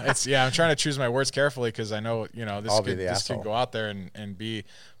know. I'm trying to choose my words carefully because I know this could go out there and be,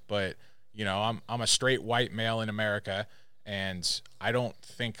 but I'm a straight white male in America, and I don't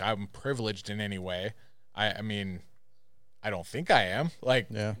think I'm privileged in any way. I mean, I don't think I am. Like,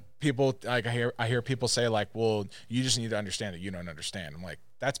 people, like I hear people say like, well, you just need to understand that you don't understand. I'm like,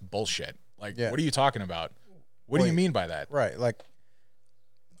 that's bullshit. Like, what are you talking about? What do you mean by that? Right. Like,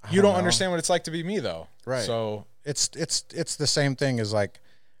 you don't understand what it's like to be me, though. Right. So it's the same thing as like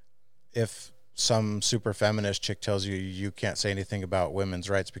if some super feminist chick tells you you can't say anything about women's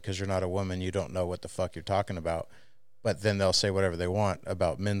rights because you're not a woman, you don't know what the fuck you're talking about. But then they'll say whatever they want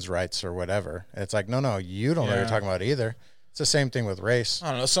about men's rights or whatever. And it's like, no, you don't know what you're talking about either. It's the same thing with race.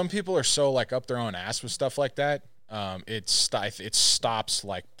 I don't know. Some people are so like up their own ass with stuff like that. It stops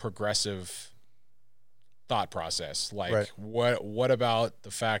like progressive thought process. Like, what about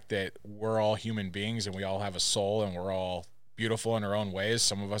the fact that we're all human beings and we all have a soul and we're all beautiful in our own ways?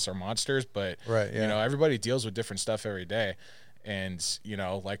 Some of us are monsters, but everybody deals with different stuff every day. And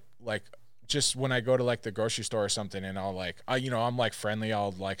like just when I go to like the grocery store or something, and I'll like I'm like friendly,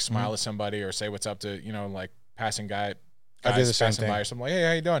 I'll like smile at somebody or say what's up to like passing guys I do the same passing thing. by or something, like, hey,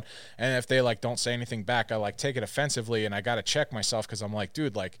 how you doing? And if they like don't say anything back, I like take it offensively, and I got to check myself because I'm like,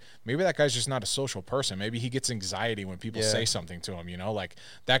 dude, like maybe that guy's just not a social person. Maybe he gets anxiety when people say something to him, like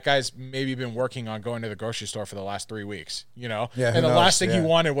that guy's maybe been working on going to the grocery store for the last 3 weeks, and the last thing he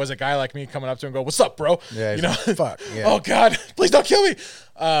wanted was a guy like me coming up to him and go, what's up, bro? Fuck yeah. Oh God, please don't kill me.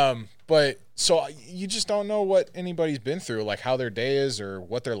 But so you just don't know what anybody's been through, like how their day is or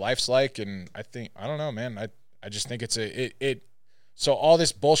what their life's like. And I don't know, man. I just think so all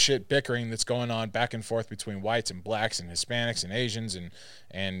this bullshit bickering that's going on back and forth between whites and blacks and Hispanics and Asians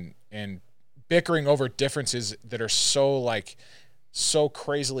and bickering over differences that are so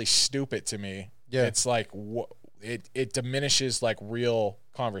crazily stupid to me. Yeah. It's like it diminishes like real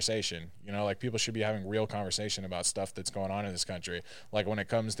conversation. Like people should be having real conversation about stuff that's going on in this country. Like when it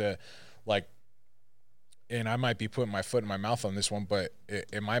comes to like, and I might be putting my foot in my mouth on this one, but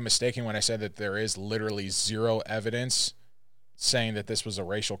am I mistaken when I said that there is literally zero evidence saying that this was a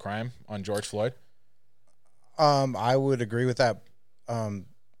racial crime on George Floyd? I would agree with that.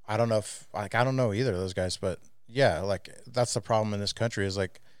 I don't know I don't know either of those guys, but yeah, like that's the problem in this country is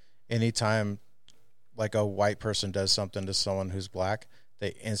like anytime like a white person does something to someone who's black,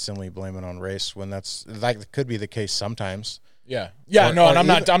 they instantly blame it on race when that's like could be the case sometimes. And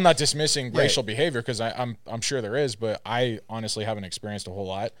I'm not dismissing racial behavior because I'm sure there is, but I honestly haven't experienced a whole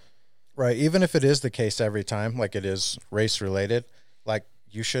lot. Right, even if it is the case every time, like it is race related, like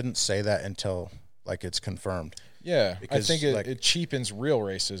you shouldn't say that until like it's confirmed. Yeah, because I think it cheapens real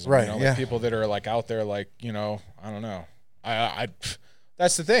racism. Right, like people that are like out there, like I don't know. I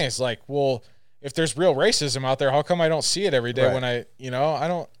that's the thing. It's like, well, if there's real racism out there, how come I don't see it every day when I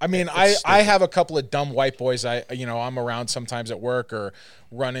don't, I mean, I have a couple of dumb white boys I'm around sometimes at work or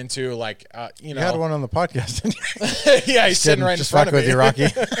run into like, you had one on the podcast, didn't you? Yeah, he's sitting right in front of me. Just fucking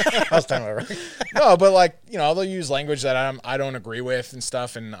with you, Rocky. I was talking about Rocky. No, but like, they'll use language that I don't agree with and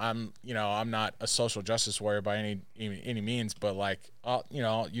stuff. And I'm not a social justice warrior by any means, but like, I'll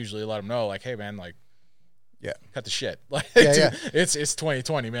usually let them know like, hey man, like, yeah, cut the shit. Like, dude, it's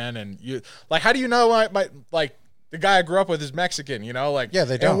 2020, man, and you like, how do you know my like the guy I grew up with is Mexican? Like, yeah,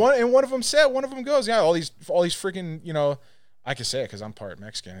 they don't. And one of them goes, yeah, all these freaking, I can say it because I'm part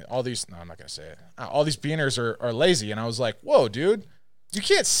Mexican. No, I'm not gonna say it. All these beaners are lazy, and I was like, whoa, dude. You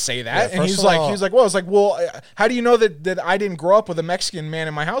can't say that. And he's like, well, it's like, well, how do you know that I didn't grow up with a Mexican man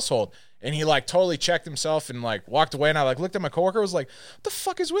in my household? And he like totally checked himself and like walked away. And I like looked at my coworker, was like, what the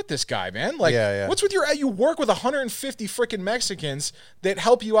fuck is with this guy, man? Like, what's with you work with 150 freaking Mexicans that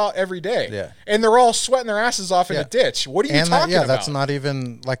help you out every day. Yeah. And they're all sweating their asses off in a ditch. What are you talking about? That's not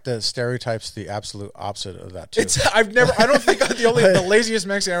even like the stereotypes, the absolute opposite of that too. I don't think the laziest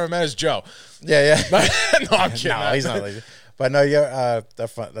Mexican I ever met is Joe. Yeah. No, I'm kidding. No, he's not lazy. But no,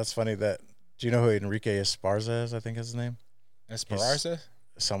 that's funny. Do you know who Enrique Esparza is? I think is his name. Esparza?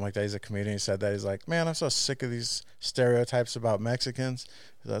 Something like that. He's a comedian. He said that. He's like, man, I'm so sick of these stereotypes about Mexicans.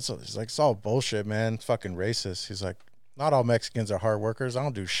 He's like, it's all bullshit, man. It's fucking racist. He's like, not all Mexicans are hard workers. I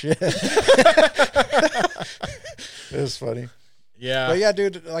don't do shit. It was funny. Yeah. But yeah,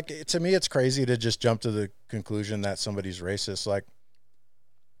 dude, like to me, it's crazy to just jump to the conclusion that somebody's racist. Like,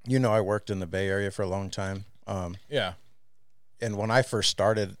 I worked in the Bay Area for a long time. Yeah. and when I first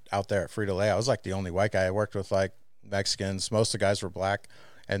started out there at Frito-Lay, I was like the only white guy. I worked with like Mexicans. Most of the guys were black.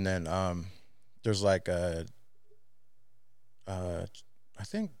 And then there's like I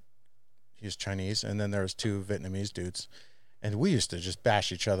think he's Chinese, and then there was 2 Vietnamese dudes, and we used to just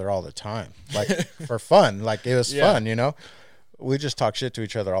bash each other all the time, like for fun. Like it was fun, you know. We just talk shit to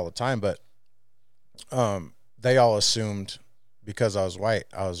each other all the time, but they all assumed because I was white,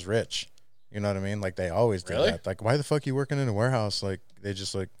 I was rich. You know what I mean? Like they always did that. Like, why the fuck you working in a warehouse? Like they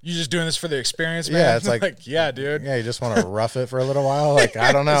just like, you just doing this for the experience, man? Yeah, it's like yeah, dude. Yeah, you just want to rough it for a little while. Like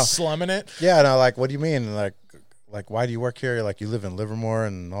I don't know, slumming it. Yeah, and I like, what do you mean? Like, why do you work here? Like, you live in Livermore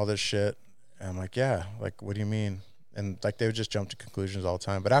and all this shit. And I'm like, yeah. Like, what do you mean? And like, they would just jump to conclusions all the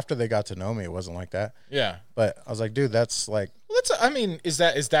time. But after they got to know me, it wasn't like that. Yeah. But I was like, dude, that's like. Well, I mean, is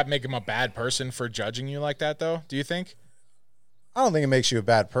that make him a bad person for judging you like that, though? Do you think? I don't think it makes you a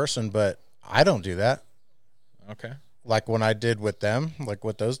bad person, but I don't do that. Okay. Like when I did with them, like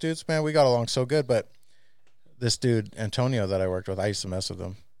with those dudes, man, we got along so good. But this dude, Antonio, that I worked with, I used to mess with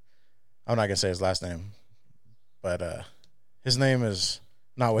him. I'm not going to say his last name. But his name is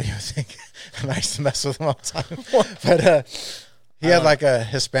not what you would think. And I used to mess with him all the time. But he had like a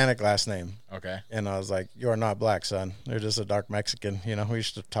Hispanic last name. Okay. And I was like, you are not black, son. You're just a dark Mexican. You know, we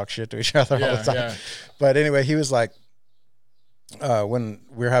used to talk shit to each other all the time. Yeah. But anyway, he was like, when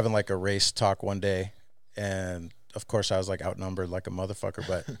we were having like a race talk one day, and of course I was like outnumbered like a motherfucker,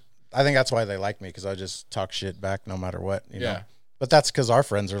 but I think that's why they like me, because I just talk shit back no matter what, you know. But that's because our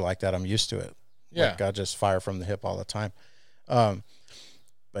friends are like that. I'm used to it. Yeah. Like I just fire from the hip all the time.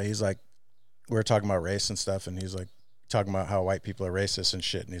 But he's like, we were talking about race and stuff, and he's like talking about how white people are racist and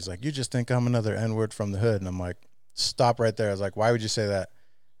shit. And he's like, you just think I'm another N-word from the hood. And I'm like, stop right there. I was like, why would you say that?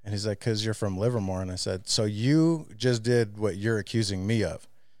 And he's like, because you're from Livermore. And I said, so you just did what you're accusing me of.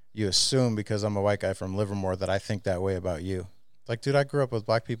 You assume because I'm a white guy from Livermore that I think that way about you. Like, dude, I grew up with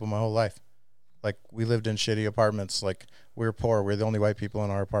black people my whole life. Like, we lived in shitty apartments. Like, we were poor. We're the only white people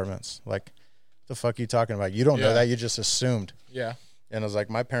in our apartments. Like, the fuck are you talking about? You don't know that. You just assumed. Yeah. And I was like,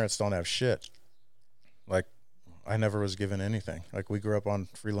 my parents don't have shit. Like, I never was given anything. Like, we grew up on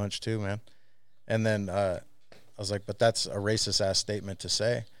free lunch too, man. And then I was like, but that's a racist ass statement to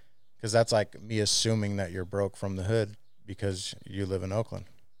say, because that's like me assuming that you're broke from the hood because you live in Oakland.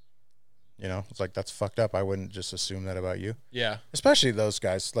 You know, it's like, that's fucked up. I wouldn't just assume that about you. Yeah. Especially those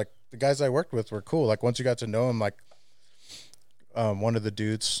guys. Like, the guys I worked with were cool. Like, once you got to know them, like, one of the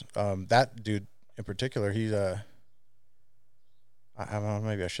dudes, that dude in particular, he's I don't know,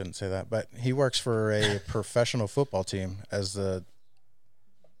 maybe I shouldn't say that, but he works for a professional football team as the,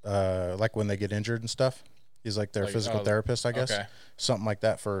 like when they get injured and stuff. He's like their physical therapist, I guess. Okay. Something like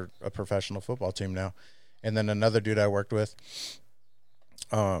that for a professional football team now. And then another dude I worked with,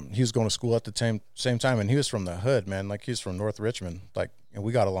 he was going to school at the same time, and he was from the hood, man. Like, he was from North Richmond. Like, and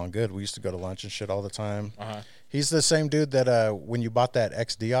we got along good. We used to go to lunch and shit all the time. Uh-huh. He's the same dude that when you bought that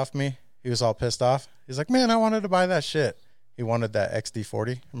XD off me, he was all pissed off. He's like, man, I wanted to buy that shit. He wanted that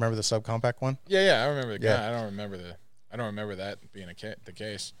XD40. Remember the subcompact one? Yeah, I remember the guy. I don't remember that being the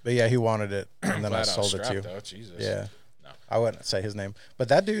case. But yeah, he wanted it, and then I sold it to you. Though. Jesus. Yeah. No. I wouldn't say his name. But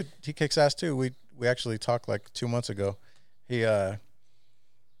that dude, he kicks ass too. We actually talked like 2 months ago. He's a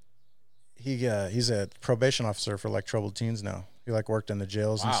probation officer for like troubled teens now. He like worked in the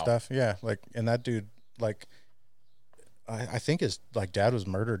jails and stuff. Yeah, like, and that dude, like, I think his like dad was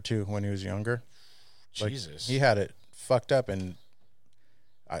murdered too when he was younger. Like, Jesus. He had it fucked up, and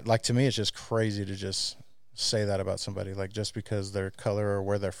like, to me, it's just crazy to just say that about somebody, like, just because their color or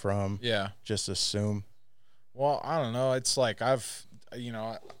where they're from. Yeah. Just assume. Well, I don't know. It's like I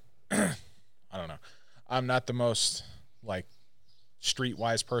don't know. I'm not the most like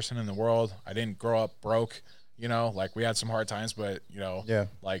streetwise person in the world. I didn't grow up broke, you know, like we had some hard times, but you know,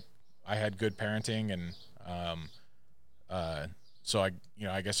 like I had good parenting, and so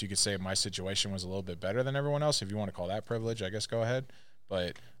I guess you could say my situation was a little bit better than everyone else. If you want to call that privilege, I guess go ahead.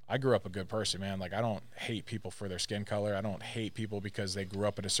 But I grew up a good person, man. Like, I don't hate people for their skin color. I don't hate people because they grew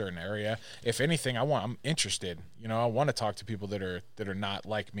up in a certain area. If anything, I'm interested. You know, I want to talk to people that are not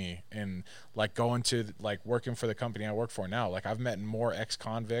like me, and like going to like working for the company I work for now. Like, I've met more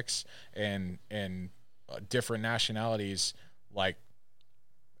ex-convicts and different nationalities, like,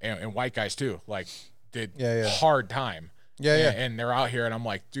 and white guys too. Like, did hard time. And they're out here, and I'm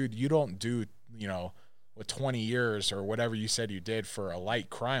like, dude, you don't do, you know, with 20 years or whatever you said you did for a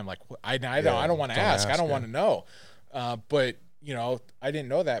light crime. Like, I don't want to ask. I don't want to know. But, you know, I didn't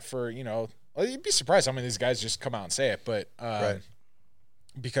know that for, you know, well, you'd be surprised how many of these guys just come out and say it. But,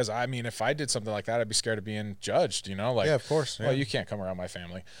 because I mean, if I did something like that, I'd be scared of being judged, you know, like, Yeah, of course. well, Yeah. you can't come around my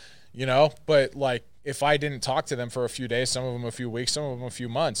family, you know, but like if I didn't talk to them for a few days, some of them a few weeks, some of them a few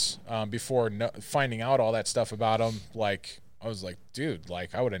months, before finding out all that stuff about them, like I was like, dude,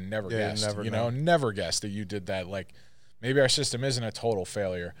 like I would have never guessed, never guessed that you did that. Like maybe our system isn't a total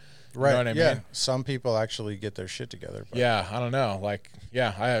failure. You Right. know what I yeah. mean? Some people actually get their shit together. But Yeah, I don't know. Like,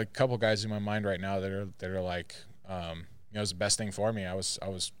 yeah, I have a couple guys in my mind right now that are like, you know, it was the best thing for me. I was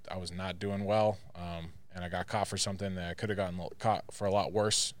not doing well, and I got caught for something that I could have gotten caught for a lot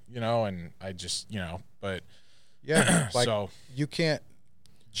worse, you know. And I just, you know, but yeah, like so you can't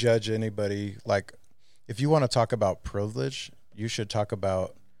judge anybody. Like, if you want to talk about privilege, you should talk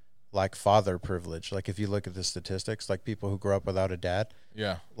about like father privilege. Like, if you look at the statistics, like people who grow up without a dad,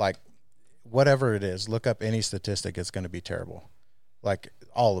 yeah, like whatever it is, look up any statistic, it's going to be terrible. Like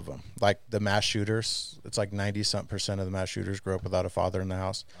all of them, like the mass shooters, it's like 90% of the mass shooters grow up without a father in the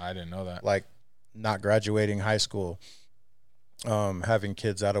house. I didn't know that. Like not graduating high school, having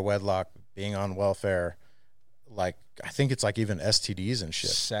kids out of wedlock, being on welfare. Like, I think it's like even STDs and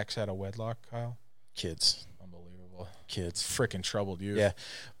shit. Sex out of wedlock, Kyle. Kids. Unbelievable. Kids. Freaking troubled youth. Yeah.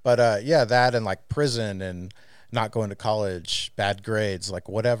 But yeah, that and like prison and not going to college, bad grades, like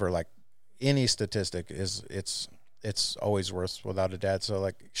whatever, like any statistic is it's always worse without a dad. So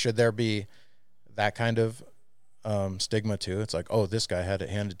like, should there be that kind of stigma too? It's like, oh, this guy had it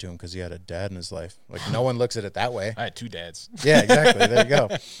handed to him because he had a dad in his life. Like no one looks at it that way. I had 2 dads. Yeah, exactly. There you go.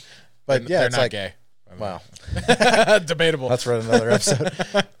 But yeah, they're it's not like, gay. wow, Debatable. that's for another episode.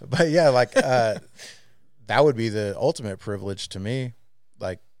 But yeah, like that would be the ultimate privilege to me.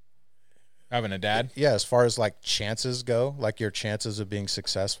 Like having a dad. yeah, as far as like chances go, like your chances of being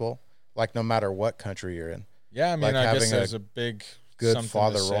successful, like no matter what country you're in. Yeah, I mean, Like I guess having there's a big good something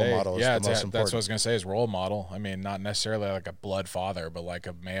father to role say. model is Yeah, the most that's important. what I was gonna say is role model. I mean, not necessarily like a blood father, but like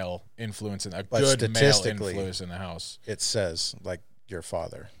a male influence in a But good male statistically, influence in the house, It says like your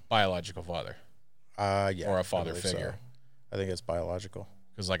father. biological father, Yeah, or a I father believe so. figure. I think it's biological.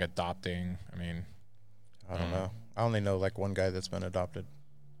 Because like adopting, I mean, I don't know. I only know like one guy that's been adopted.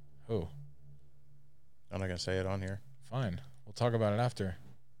 who? I'm not gonna say it on here. Fine, we'll talk about it after.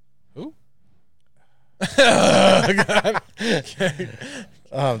 Who? Oh, God.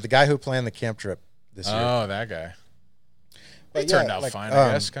 The guy who planned the camp trip this year. Oh, that guy. But He turned yeah, out like, fine,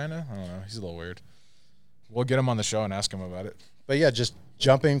 I guess, kind of. I don't know. He's a little weird. We'll get him on the show and ask him about it. But yeah, just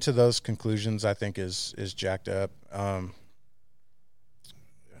jumping to those conclusions, I think is jacked up. I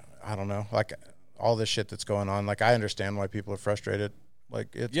don't know, like all this shit that's going on. Like I understand why people are frustrated. Like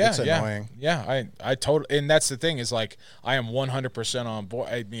it's annoying. Yeah, I totally, and that's the thing is like I am 100% on board.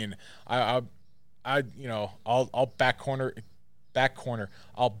 I mean, I you know, I'll back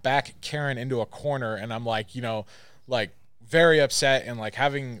Karen into a corner, and I'm like, you know, like very upset and like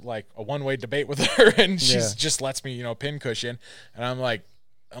having like a one-way debate with her, and she's just lets me, you know, pin cushion, and I'm like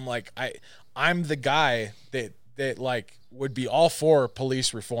I'm the guy that like would be all for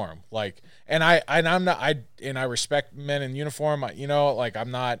police reform, like, and I'm not, I respect men in uniform, you know, like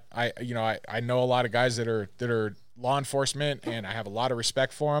I'm not, I know a lot of guys that are law enforcement, and I have a lot of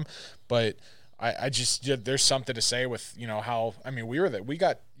respect for them, but I just, there's something to say with, you know, how, I mean, we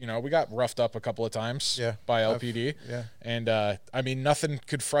got roughed up a couple of times by LPD. And, I mean, nothing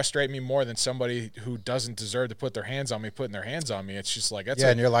could frustrate me more than somebody who doesn't deserve to put their hands on me, putting their hands on me. It's just like, that's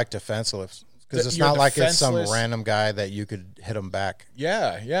and you're like defenseless. Because it's not like it's some random guy that you could hit him back.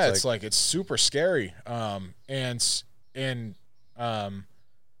 Yeah. It's like it's super scary. And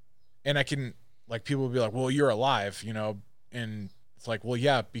I can, like, people will be like, well, you're alive, you know, and it's like, well,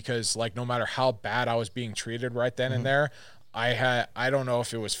 yeah, because like no matter how bad I was being treated right then and there, I don't know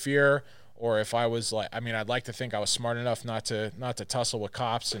if it was fear or if I was like, I mean, I'd like to think I was smart enough not to tussle with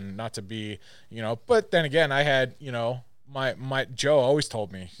cops and not to be, you know, but then again, I had, you know, my Joe always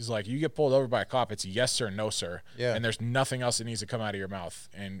told me, he's like, you get pulled over by a cop, it's yes sir, no sir. Yeah. And there's nothing else that needs to come out of your mouth.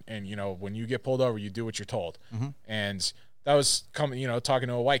 And you know, when you get pulled over, you do what you're told. And that was coming, you know, talking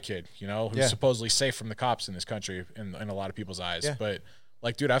to a white kid, you know, who's supposedly safe from the cops in this country in a lot of people's eyes. Yeah. But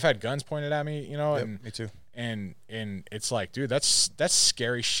like, dude, I've had guns pointed at me, you know, and me too. And it's like, dude, that's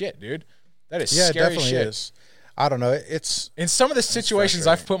scary shit, dude. That is Yeah, scary it definitely shit. is. I don't know. It's In some of the situations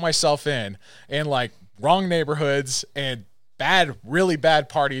I've put myself in like wrong neighborhoods and really bad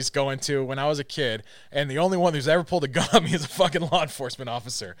parties going to when I was a kid, and the only one who's ever pulled a gun on me is a fucking law enforcement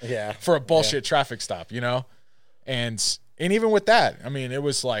officer. Yeah. For a bullshit traffic stop, you know? And even with that, I mean, it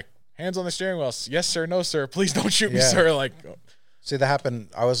was like hands on the steering wheel. Yes, sir. No, sir. Please don't shoot me, sir. Like, see, that happened.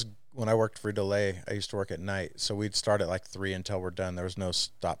 When I worked for Delay, I used to work at night. So we'd start at like 3 until we're done. There was no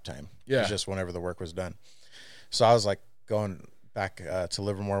stop time. It was just whenever the work was done. So I was like going back to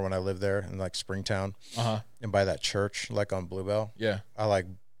Livermore when I lived there in like Springtown, and by that church, like on Bluebell. Yeah. I like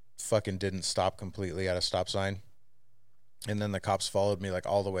fucking didn't stop completely at a stop sign, and then the cops followed me like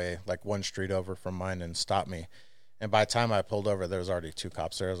all the way like one street over from mine and stopped me. And by the time I pulled over, there was already 2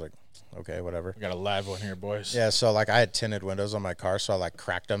 cops there. I was like, okay, whatever. We got a live one here, boys. Yeah, so like I had tinted windows on my car, so I like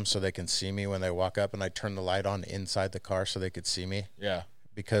cracked them so they can see me when they walk up, and I turned the light on inside the car so they could see me. Yeah.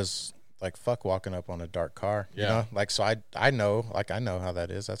 Because like fuck walking up on a dark car. Yeah. You know? Like so I know how that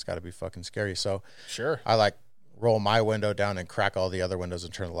is. That's gotta be fucking scary. So sure. I like roll my window down and crack all the other windows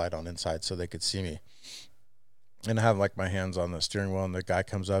and turn the light on inside so they could see me. And I have like my hands on the steering wheel, and the guy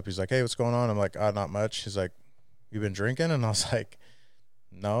comes up, he's like, hey, what's going on? I'm like, not much. He's like, you been drinking? And I was like,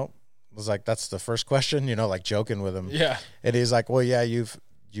 no. I was like, that's the first question, you know, like joking with him. Yeah. And he's like, well, yeah, you've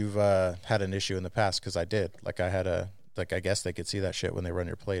had an issue in the past, because I did. Like I had I guess they could see that shit when they run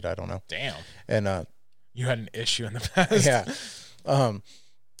your plate. I don't know. Damn. And you had an issue in the past. Yeah.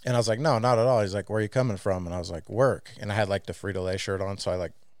 And I was like, no, not at all. He's like, where are you coming from? And I was like, work. And I had like the Frito-Lay shirt on, so I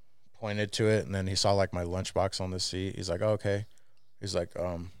like pointed to it, and then he saw like my lunchbox on the seat. He's like, oh, okay. He's like,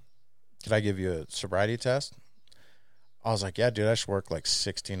 could I give you a sobriety test? I was like, yeah, dude, I should work like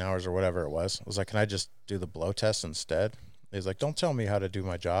 16 hours or whatever it was. I was like, can I just do the blow test instead? He's like, don't tell me how to do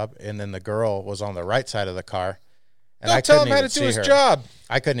my job. And then the girl was on the right side of the car. And don't tell him how to do his job.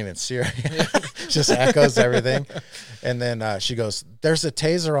 I couldn't even see her. Just echoes everything. And then she goes, there's a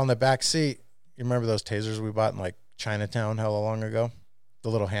taser on the back seat. You remember those tasers we bought in like Chinatown hella long ago? The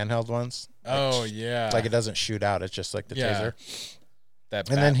little handheld ones? Oh, yeah. Like it doesn't shoot out. It's just like the taser.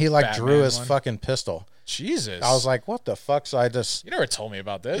 Then he like Batman drew his one. fucking pistol. Jesus. I was like, what the fuck? So I just... You never told me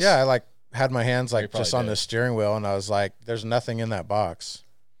about this. Yeah, I like had my hands like just on did. the steering wheel, and I was like, there's nothing in that box.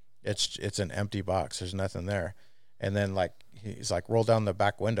 It's an empty box. There's nothing there. And then like he's like, roll down the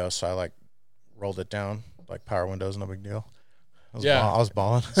back window. So I like rolled it down, like power windows, no big deal. I was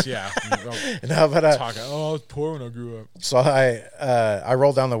balling. Yeah. No, but I was poor when I grew up. So I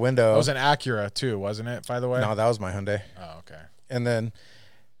rolled down the window. It was an Acura too, wasn't it, by the way? No, that was my Hyundai. Oh, okay. And then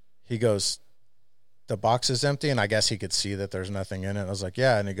he goes, the box is empty, and I guess he could see that there's nothing in it. I was like,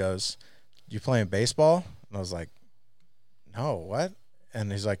 yeah. And he goes, you playing baseball? And I was like, no, what?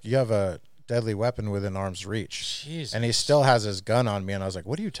 And he's like, you have a deadly weapon within arm's reach. Jesus. And he still has his gun on me. And I was like,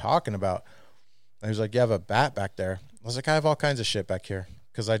 what are you talking about? And he was like, you have a bat back there. I was like, I have all kinds of shit back here,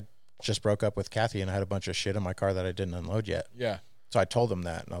 because I just broke up with Kathy and I had a bunch of shit in my car that I didn't unload yet. Yeah. So I told him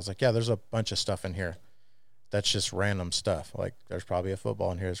that, and I was like, yeah, there's a bunch of stuff in here that's just random stuff. Like there's probably a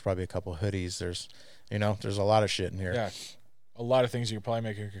football in here. There's probably a couple hoodies. There's a lot of shit in here. Yeah. A lot of things you could probably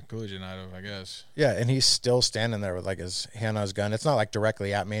make a conclusion out of, I guess. Yeah, and he's still standing there with like his hand on his gun. It's not like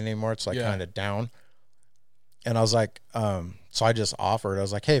directly at me anymore. It's like kind of down. And I was like, so I just offered. I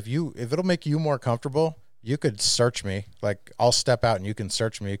was like, hey, if it'll make you more comfortable, you could search me. Like I'll step out and you can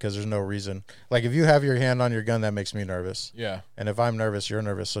search me, because there's no reason. Like if you have your hand on your gun, that makes me nervous. Yeah. And if I'm nervous, you're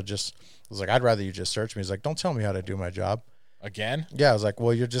nervous. So I was like, I'd rather you just search me. He's like, don't tell me how to do my job. Again? Yeah, I was like,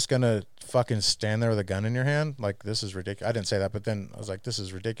 well, you're just going to fucking stand there with a gun in your hand? Like, this is ridiculous. I didn't say that, but then I was like, this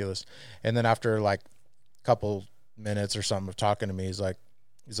is ridiculous. And then after like a couple minutes or something of talking to me, he's like,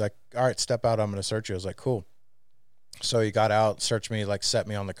 all right, step out. I'm going to search you. I was like, cool. So he got out, searched me, like set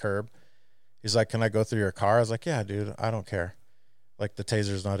me on the curb. He's like, can I go through your car? I was like, yeah, dude, I don't care. Like the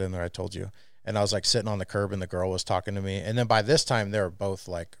taser's not in there. I told you. And I was like sitting on the curb, and the girl was talking to me. And then by this time they were both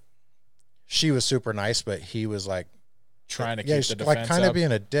like, she was super nice, but he was like, trying to keep the defense like kind up. of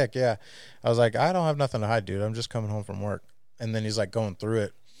being a dick. Yeah. I was like, I don't have nothing to hide, dude. I'm just coming home from work. And then he's like going through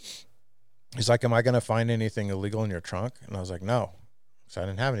it. He's like, am I going to find anything illegal in your trunk? And I was like, no. So I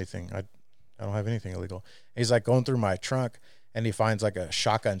didn't have anything. I don't have anything illegal. He's like going through my trunk, and he finds like a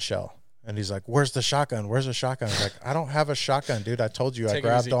shotgun shell. And he's like, where's the shotgun? Where's the shotgun? I was like, I don't have a shotgun, dude. I told you. I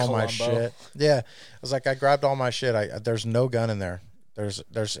grabbed all my shit. Yeah. I was like, I grabbed all my shit. There's no gun in there.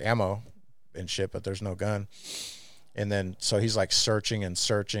 There's ammo and shit, but there's no gun. And then, so he's like searching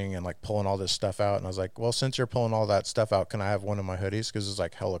and like pulling all this stuff out. And I was like, well, since you're pulling all that stuff out, can I have one of my hoodies? Cause it's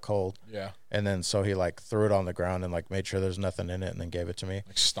like hella cold. Yeah. And then, so he like threw it on the ground and like made sure there's nothing in it, and then gave it to me.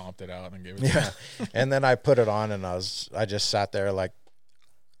 Like stomped it out and gave it to me. And then I put it on, and I just sat there like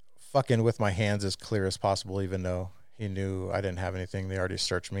fucking with my hands as clear as possible, even though he knew I didn't have anything. They already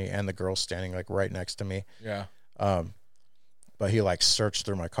searched me, and the girl standing like right next to me. Yeah. But he like searched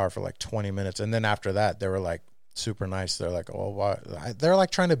through my car for like 20 minutes. And then after that, they were like super nice. They're like, oh, why? They're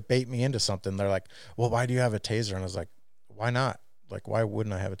like trying to bait me into something. They're like, well, why do you have a taser? And I was like, why not? Like, why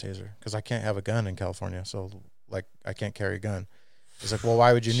wouldn't I have a taser? Because I can't have a gun in California. So like, I can't carry a gun. He's like, well,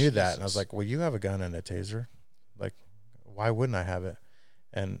 why would you need that? And I was like, well, you have a gun and a taser. Like, why wouldn't I have it?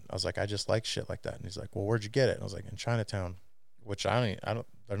 And I was like, I just like shit like that. And he's like, well, where'd you get it? And I was like, in Chinatown. which I don't.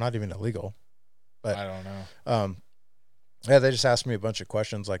 They're not even illegal. But I don't know. Yeah, they just asked me a bunch of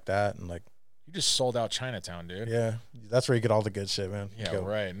questions like that, and like, You just sold out Chinatown, dude. yeah, that's where you get all the good shit, man. Yeah,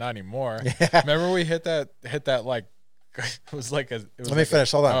 right. Not anymore. Yeah. Remember we hit that like it was like a. It was Let me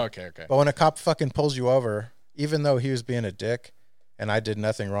finish. Hold on. Oh, okay. But when a cop fucking pulls you over, even though he was being a dick, and I did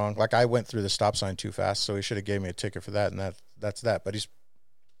nothing wrong, like I went through the stop sign too fast, so he should have gave me a ticket for that, and that's that. But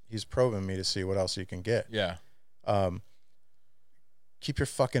he's probing me to see what else he can get. Yeah. Keep your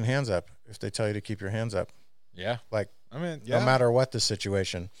fucking hands up if they tell you to keep your hands up. Yeah. Like, I mean, yeah. no matter what the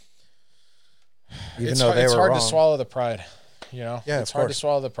situation. Even it's though they it's were hard wrong. to swallow the pride, you know. Yeah, it's of hard course. to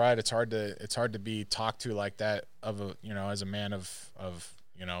swallow the pride. It's hard to be talked to like that as a man of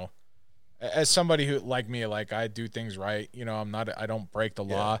as somebody who like me, like I do things right. I don't break the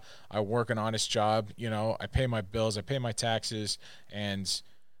law. I work an honest job. I pay my bills. I pay my taxes, and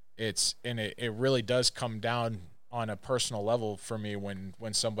it really does come down on a personal level for me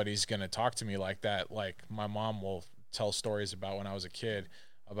when somebody's gonna talk to me like that. Like my mom will tell stories about when I was a kid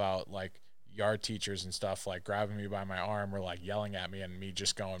about like yard teachers and stuff like grabbing me by my arm or like yelling at me and me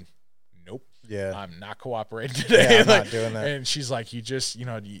just going, nope, I'm not cooperating today. Yeah, I'm not doing that. And she's like, you just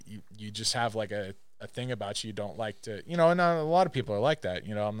you just have like a thing about you don't like to, and a lot of people are like that.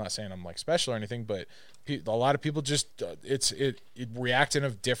 I'm not saying I'm like special or anything, but a lot of people just it react in a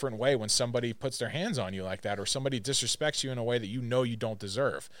different way when somebody puts their hands on you like that, or somebody disrespects you in a way that you don't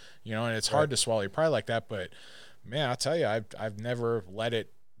deserve. And it's hard to swallow your pride like that. But man, I'll tell you, I've never let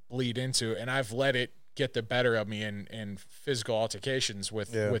it bleed into, and I've let it get the better of me in physical altercations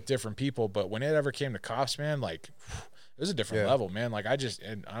with different people. But when it ever came to cops, man, like it was a different level, man. Like I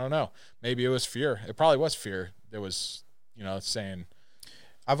don't know, maybe it was fear. It probably was fear. There was, saying.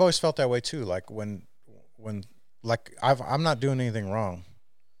 I've always felt that way too. Like when like I'm not doing anything wrong,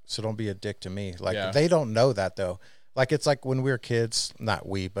 so don't be a dick to me. Like they don't know that though. Like it's like when we were kids, not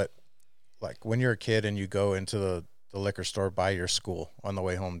we, but like when you're a kid and you go into the liquor store by your school on the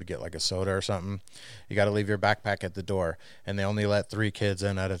way home to get like a soda or something, you got to leave your backpack at the door, and they only let 3 kids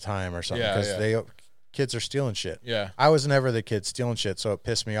in at a time or something because kids are stealing shit. Yeah, I was never the kid stealing shit, so it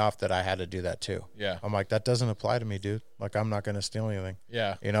pissed me off that I had to do that too. Yeah, I'm like, that doesn't apply to me, dude. Like I'm not going to steal anything.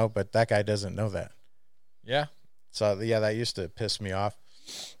 Yeah, but that guy doesn't know that. Yeah. So that used to piss me off.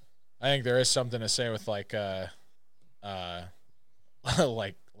 I think there is something to say with like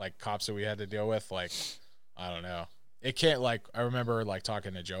like cops that we had to deal with. Like, I don't know. It can't, like, I remember like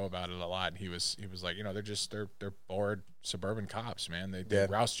talking to Joe about it a lot. And he was like, they're bored suburban cops, man. They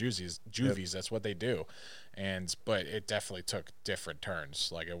rouse juvies. That's what they do. But it definitely took different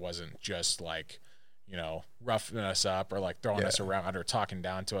turns. Like it wasn't just like, roughing us up or like throwing us around or talking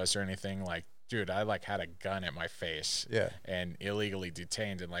down to us or anything. Like, dude, I like had a gun at my face and illegally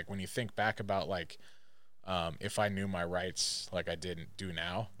detained. And like, when you think back about like, if I knew my rights, like I didn't do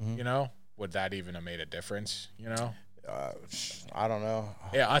now, would that even have made a difference? I don't know.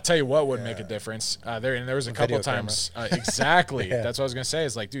 Yeah, I'll tell you what would make a difference. There was a couple of times. Exactly. That's what I was gonna say.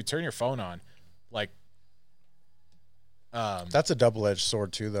 Is like, dude, turn your phone on. Like, that's a double-edged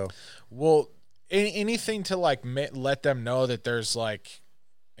sword too, though. Well, anything to like let them know that there's like,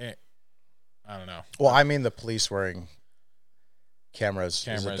 I don't know. Well, I mean, the police wearing cameras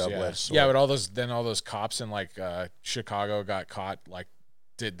is a double-edged sword. Yeah, but all those cops in like Chicago got caught like.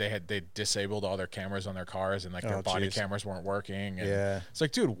 They disabled all their cameras on their cars and like their body cameras weren't working. And it's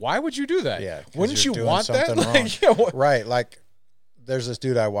like, dude, why would you do that? Yeah, wouldn't you want that? Like, right. Like, there's this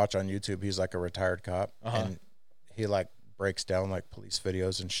dude I watch on YouTube. He's like a retired cop, and he like breaks down like police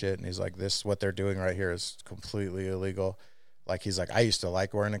videos and shit. And he's like, "This what they're doing right here is completely illegal." Like he's like, "I used to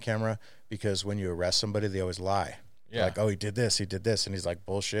like wearing a camera because when you arrest somebody, they always lie. Yeah. Like, oh, he did this, and he's like,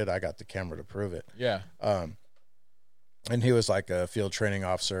 bullshit. I got the camera to prove it. Yeah. And he was like a field training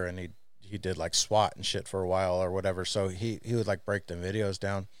officer, and he did like SWAT and shit for a while or whatever. So he would like break the videos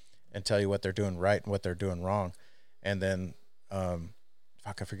down and tell you what they're doing right and what they're doing wrong. And then, I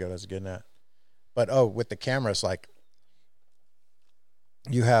forget what I was getting at. But with the cameras, like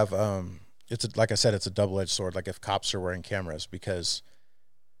you have, like I said, it's a double-edged sword. Like if cops are wearing cameras, because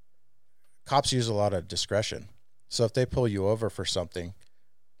cops use a lot of discretion. So if they pull you over for something,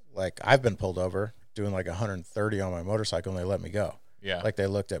 like I've been pulled over doing like 130 on my motorcycle, and they let me go. Yeah. Like they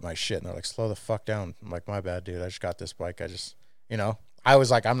looked at my shit and they're like, slow the fuck down. I'm like, my bad, dude. I just got this bike. I was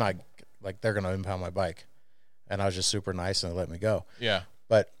like, I'm not like, they're going to impound my bike. And I was just super nice and they let me go. Yeah.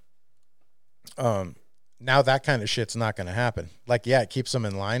 But, now that kind of shit's not going to happen. Like, yeah, it keeps them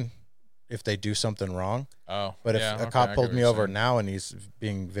in line if they do something wrong. Oh, but if a cop pulled me over now and he's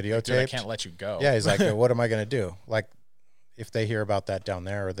being videotaped, dude, I can't let you go. Yeah. He's like, what am I going to do? Like, if they hear about that down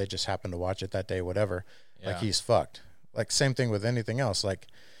there, or they just happen to watch it that day, whatever, like he's fucked. Like same thing with anything else. Like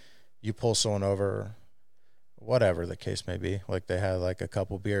you pull someone over, whatever the case may be. Like they had like a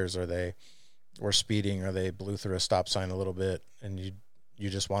couple beers, or they were speeding, or they blew through a stop sign a little bit, and you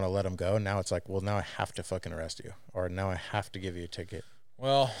just want to let them go. Now it's like, well, now I have to fucking arrest you, or now I have to give you a ticket.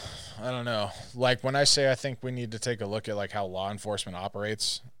 Well, I don't know. Like when I say I think we need to take a look at like how law enforcement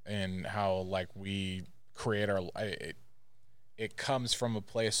operates and how like we create our it comes from a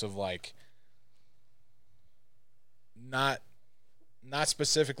place of like not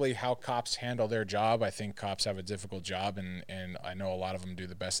specifically how cops handle their job. I think cops have a difficult job, and I know a lot of them do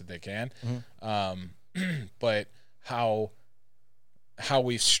the best that they can. But how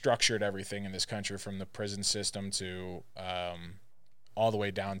we've structured everything in this country, from the prison system to all the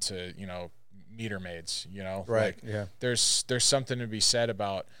way down to, you know, meter maids, you know, right? Like, yeah. There's something to be said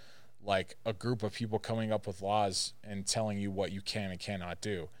about like a group of people coming up with laws and telling you what you can and cannot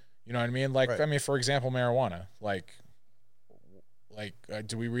do. You know what I mean? Like, right. I mean, for example, marijuana. Like,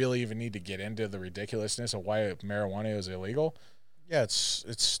 do we really even need to get into the ridiculousness of why marijuana is illegal? Yeah, it's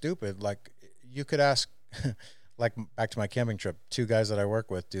stupid. Like you could ask, like back to my camping trip, 2 guys that I work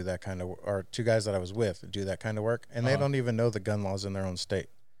with do that kind of, or 2 guys that I was with do that kind of work, and they don't even know the gun laws in their own state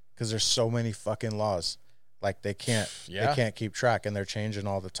because there's so many fucking laws. Like they can't keep track, and they're changing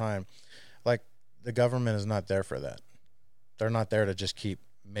all the time. Like the government is not there for that. They're not there to just keep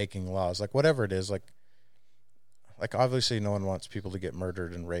making laws. Like whatever it is, like obviously no one wants people to get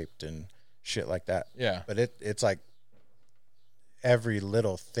murdered and raped and shit like that. Yeah. But it's like every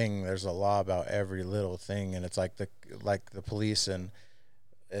little thing, there's a law about every little thing, and it's like the police and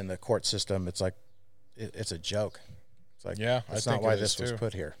the court system, it's like it's a joke. It's like, yeah, that's not why this was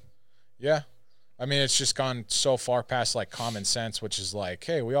put here. Yeah. I mean, it's just gone so far past like common sense, which is like,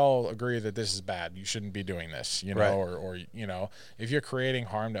 hey, we all agree that this is bad. You shouldn't be doing this, you know, right. or you know, if you're creating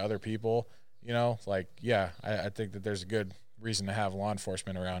harm to other people, you know, like, yeah, I think that there's a good reason to have law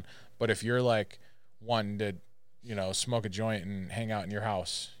enforcement around. But if you're like wanting to, you know, smoke a joint and hang out in your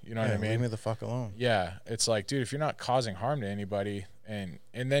house, you know what I mean? Leave me the fuck alone. Yeah, it's like, dude, if you're not causing harm to anybody,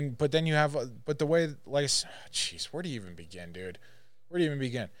 but then you have, but the way, like, jeez, where do you even begin, dude? Where do you even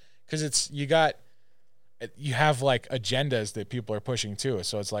begin? Because you have like agendas that people are pushing too.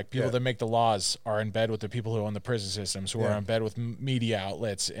 So it's like people that make the laws are in bed with the people who own the prison systems, who are in bed with media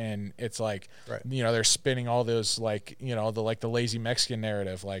outlets. And it's like, you know, they're spinning all those, like, you know, the lazy Mexican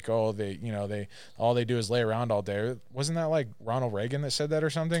narrative, like, oh, all they do is lay around all day. Wasn't that like Ronald Reagan that said that or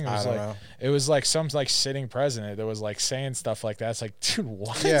something? I don't know. It was like some like sitting president that was like saying stuff like that. It's like, dude,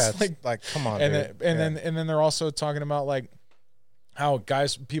 what? Yeah. Like, come on. And then they're also talking about like, how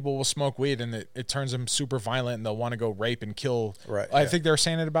people will smoke weed and it turns them super violent and they'll want to go rape and kill. Right. I think they were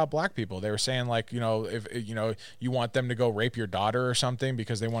saying it about black people. They were saying like, you know, if you know, you want them to go rape your daughter or something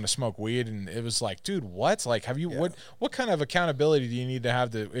because they want to smoke weed. And it was like, dude, what? Like, have you, what kind of accountability do you need to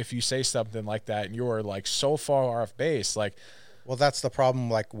have if you say something like that and you're like so far off base? Like, well, that's the problem.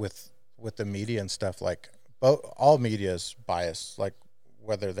 Like with the media and stuff, like all media is biased, like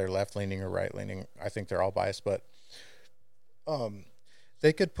whether they're left leaning or right leaning. I think they're all biased, but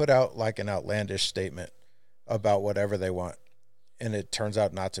they could put out like an outlandish statement about whatever they want, and it turns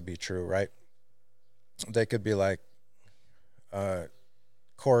out not to be true, right? They could be like,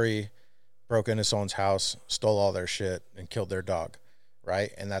 Corey broke into someone's house, stole all their shit, and killed their dog,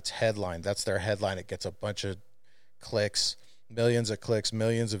 right? And that's headline. That's their headline. It gets a bunch of clicks, millions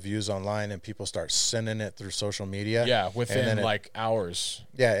of views online, and people start sending it through social media. Yeah, within like hours.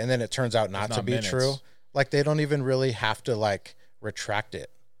 Yeah, and then it turns out not to be minutes. true. Like they don't even really have to like retract it.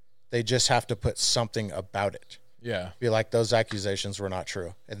 They just have to put something about it. Yeah. Be like, those accusations were not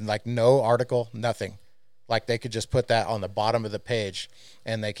true. And like no article, nothing. Like they could just put that on the bottom of the page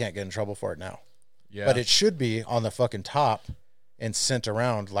and they can't get in trouble for it now. Yeah. But it should be on the fucking top and sent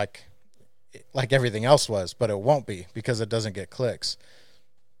around like everything else was, but it won't be because it doesn't get clicks.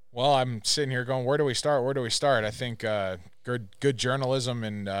 Well, I'm sitting here going, where do we start? Where do we start? I think good journalism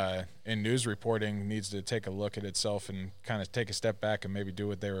and news reporting needs to take a look at itself and kind of take a step back and maybe do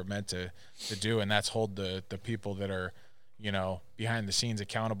what they were meant to do, and that's hold the people that are, you know, behind the scenes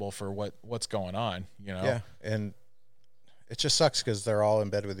accountable for what's going on, you know? Yeah, and it just sucks because they're all in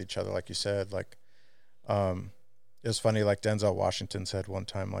bed with each other, like you said. Like, it was funny, like Denzel Washington said one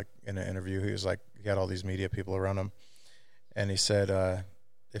time, like in an interview, he was like, he had all these media people around him, and he said,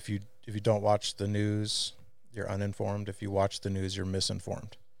 if you don't watch the news, you're uninformed. If you watch the news, you're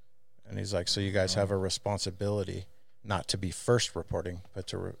misinformed. And he's like, so you guys have a responsibility not to be first reporting, but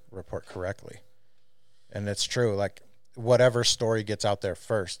to report correctly. And it's true. Like whatever story gets out there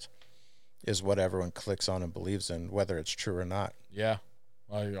first is what everyone clicks on and believes in, whether it's true or not. Yeah.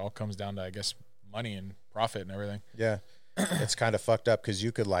 Well, it all comes down to, I guess, money and profit and everything. Yeah. It's kind of fucked up because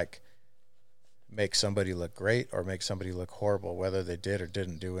you could like make somebody look great or make somebody look horrible, whether they did or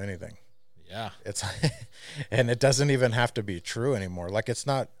didn't do anything. Yeah. It's and it doesn't even have to be true anymore. Like it's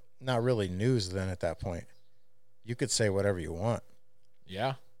not really news then at that point. You could say whatever you want.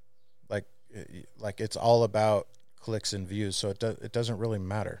 Yeah. Like it's all about clicks and views, so it doesn't really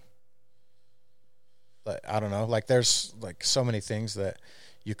matter. But I don't know. Like there's like so many things that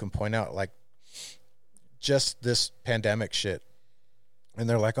you can point out, like just this pandemic shit. And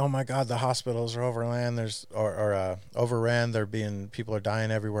they're like, "Oh my God, the hospitals are overran. Overran. People are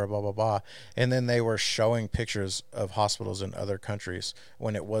dying everywhere. Blah blah blah." And then they were showing pictures of hospitals in other countries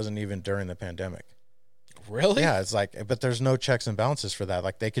when it wasn't even during the pandemic. Really? Yeah, it's like, but there's no checks and balances for that.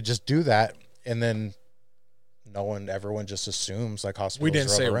 Like they could just do that, and then everyone just assumes like hospitals. We didn't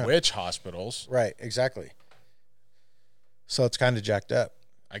are say overrun. which hospitals. Right? Exactly. So it's kind of jacked up.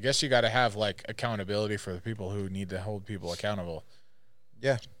 I guess you got to have like accountability for the people who need to hold people accountable.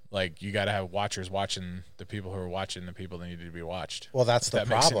 Yeah. Like you got to have watchers watching the people who are watching the people that need to be watched. Well, that's the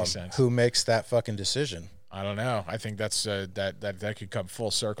problem. Who makes that fucking decision? I don't know. I think that's that could come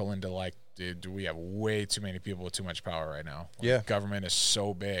full circle into like, dude, we have way too many people with too much power right now. Like, yeah. Government is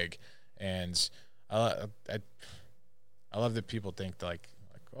so big, and I love that people think like,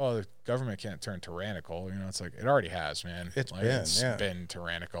 oh, the government can't turn tyrannical. You know, it's like it already has, man. It's been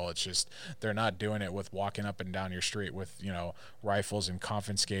tyrannical. It's just they're not doing it with walking up and down your street with, you know, rifles and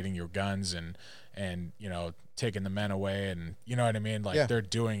confiscating your guns and you know, taking the men away, and you know what I mean. Like they're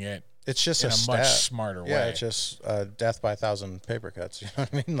doing it. It's just in a much smarter way. Yeah, it's just death by 1,000 paper cuts. You know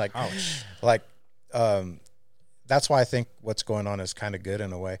what I mean? Like, ouch. Like, that's why I think what's going on is kind of good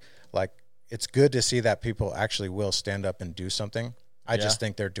in a way. Like, it's good to see that people actually will stand up and do something. I just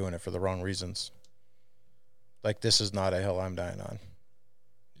think they're doing it for the wrong reasons. Like, this is not a hill I'm dying on.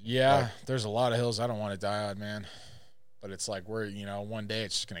 Yeah, there's a lot of hills I don't want to die on, man. But it's like you know, one day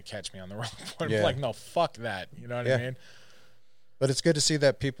it's just gonna catch me on the wrong foot. Yeah. Like, no, fuck that. You know what I mean? But it's good to see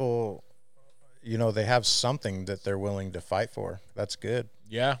that people, you know, they have something that they're willing to fight for. That's good.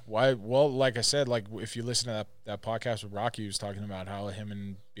 Yeah. Why? Well, like I said, like if you listen to that podcast with Rocky, he was talking about how him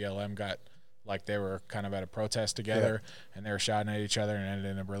and BLM got, like they were kind of at a protest together and they were shouting at each other, and ended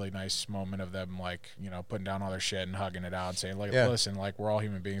in a really nice moment of them, like, you know, putting down all their shit and hugging it out and saying, like, listen, like we're all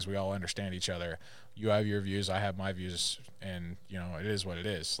human beings. We all understand each other. You have your views. I have my views. And, you know, it is what it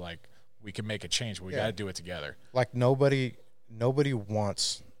is. Like we can make a change. But we got to do it together. Like nobody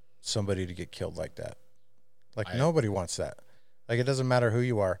wants somebody to get killed like that. Like nobody wants that. Like it doesn't matter who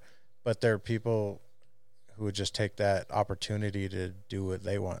you are, but there are people who would just take that opportunity to do what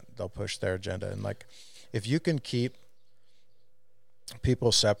they want. They'll push their agenda. And like, if you can keep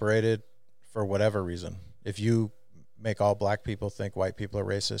people separated for whatever reason, if you make all black people think white people are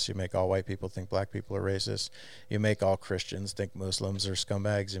racist, you make all white people think black people are racist, you make all Christians think Muslims are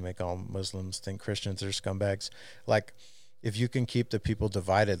scumbags, you make all Muslims think Christians are scumbags. Like, if you can keep the people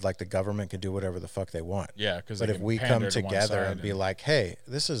divided, like the government can do whatever the fuck they want. Yeah, but if we come together and be like, hey,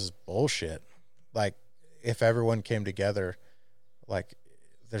 this is bullshit. Like, if everyone came together, like,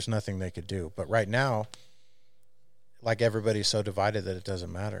 there's nothing they could do. But right now, like, everybody's so divided that it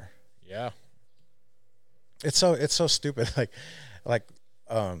doesn't matter. Yeah. It's so stupid. Like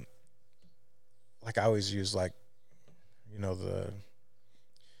I always use, like, you know,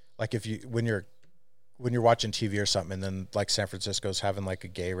 like if when you're watching TV or something, and then like San Francisco's having like a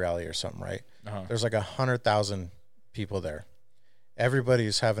gay rally or something, right? There's like 100,000 people there.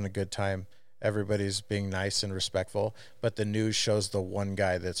 Everybody's having a good time. Everybody's being nice and respectful, but the news shows the one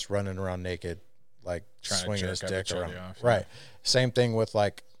guy that's running around naked, like swinging his dick around. Right. Same thing with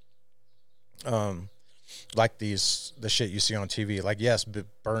like the shit you see on TV. Like, yes,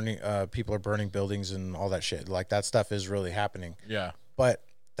 people are burning buildings and all that shit. Like, that stuff is really happening. Yeah. But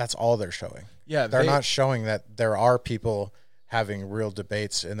that's all they're showing. Yeah. They're not showing that there are people having real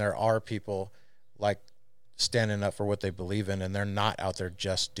debates, and there are people like standing up for what they believe in, and they're not out there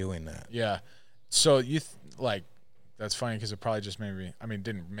just doing that. Yeah. So like, that's funny because it probably just made me, I mean, it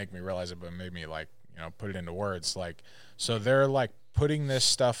didn't make me realize it, but it made me, like, you know, put it into words. Like, so they're like putting this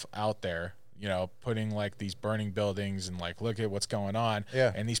stuff out there, you know, putting like these burning buildings and like, look at what's going on.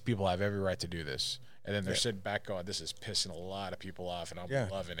 Yeah. And these people have every right to do this. And then they're sitting back going, this is pissing a lot of people off, and I'm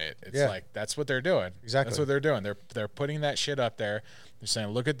loving it. It's like, that's what they're doing. Exactly. That's what they're doing. They're putting that shit up there. They're saying,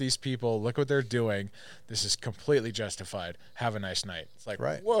 look at these people. Look what they're doing. This is completely justified. Have a nice night. It's like,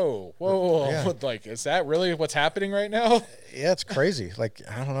 whoa. Yeah. Like, is that really what's happening right now? Yeah, it's crazy. Like,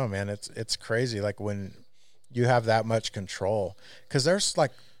 I don't know, man. It's crazy. Like, when you have that much control. Because there's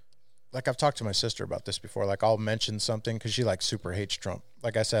like I've talked to my sister about this before. Like, I'll mention something because she like super hates Trump.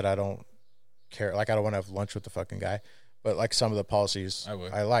 Like I said, I don't care. Like, I don't want to have lunch with the fucking guy, but like some of the policies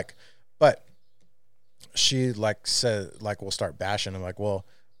I like. But she like said, like, we'll start bashing. I'm like, well,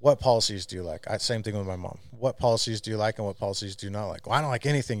 what policies do you like? Same thing with my mom. What policies do you like and what policies do you not like? Well, I don't like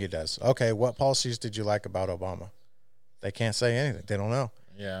anything he does. Okay, what policies did you like about Obama? They can't say anything. They don't know.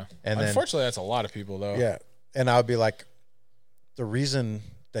 Yeah. And unfortunately, that's a lot of people, though. Yeah. And I would be like, the reason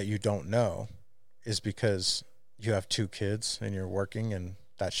that you don't know is because you have 2 kids and you're working and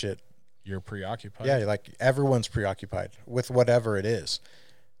that shit. You're preoccupied. Yeah, like everyone's preoccupied with whatever it is.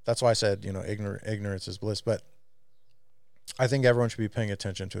 That's why I said, you know, ignorance is bliss. But I think everyone should be paying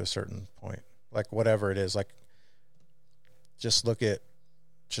attention to a certain point, like whatever it is. Like, just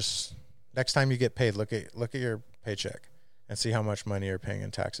next time you get paid, look at your paycheck and see how much money you're paying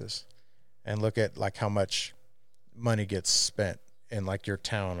in taxes, and look at like how much money gets spent in like your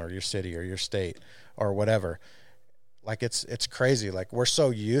town or your city or your state or whatever. Like, it's crazy. Like, we're so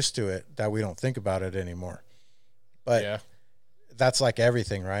used to it that we don't think about it anymore. But yeah, that's like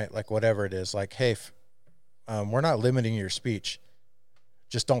everything, right? Like, whatever it is, like, hey, we're not limiting your speech.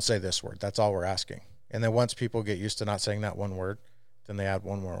 Just don't say this word. That's all we're asking. And then once people get used to not saying that one word, then they add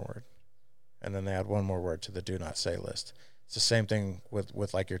one more word. And then they add one more word to the do not say list. It's the same thing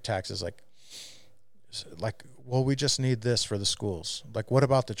with like your taxes. Like, well, we just need this for the schools. Like, what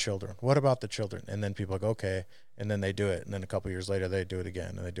about the children? What about the children? And then people go, okay. And then they do it. And then a couple of years later, they do it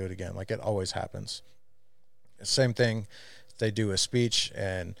again and they do it again. Like, it always happens. Same thing. They do a speech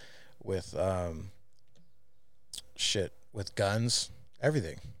and with, with guns,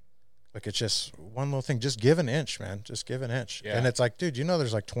 everything. Like, it's just one little thing. Just give an inch, man. Just give an inch. Yeah. And it's like, dude, you know,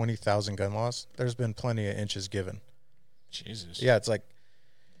 there's like 20,000 gun laws. There's been plenty of inches given. Jesus. Yeah. It's like,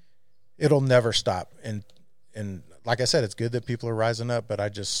 it'll never stop. And like I said, it's good that people are rising up, but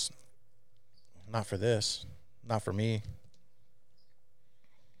not for this, not for me.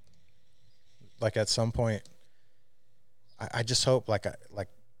 Like, at some point, I just hope like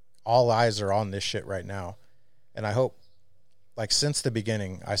all eyes are on this shit right now. And I hope, like, since the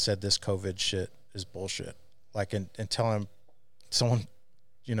beginning, I said this COVID shit is bullshit. Like, until someone,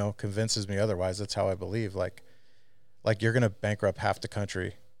 you know, convinces me otherwise, that's how I believe. Like you're going to bankrupt half the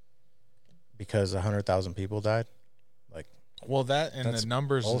country because 100,000 people died. Like, well, that and the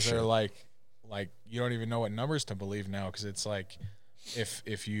numbers bullshit. are like you don't even know what numbers to believe now, because it's like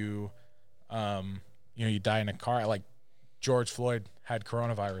if you you die in a car, like George Floyd had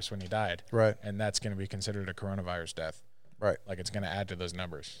coronavirus when he died, right? And that's going to be considered a coronavirus death, right? Like, it's going to add to those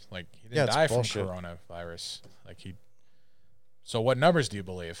numbers. Like, he didn't die from coronavirus. Like, so what numbers do you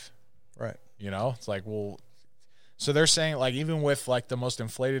believe? Right. You know, it's like, well, so they're saying, like, even with like the most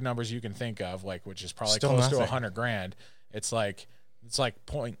inflated numbers you can think of, like, which is probably close to 100 grand, it's like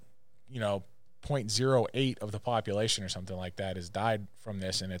 0.08 of the population or something like that has died from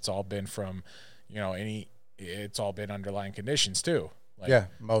this, and it's all been from, it's all been underlying conditions too. Like, yeah,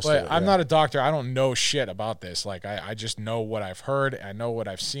 most but of it, I'm not a doctor. I don't know shit about this. Like, I just know what I've heard. I know what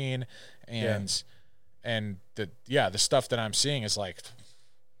I've seen, and the stuff that I'm seeing is like,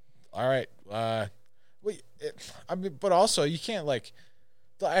 all right. But also you can't, like,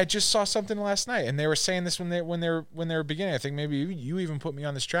 I just saw something last night, and they were saying this when they were beginning. I think maybe you even put me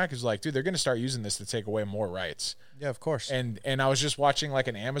on this track. Is like, dude, they're going to start using this to take away more rights. Yeah, of course. And I was just watching like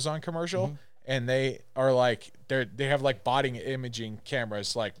an Amazon commercial, and they are like they have like body imaging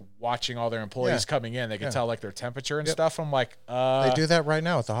cameras like watching all their employees coming in. They can tell like their temperature and stuff. I'm like, they do that right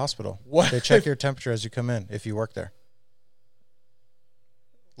now at the hospital. What? They check your temperature as you come in if you work there.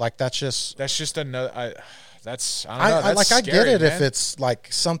 Like, that's just another. I don't know. That's I get it, man. if it's like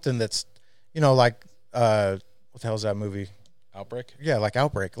something that's, like what the hell is that movie? Outbreak? Yeah, like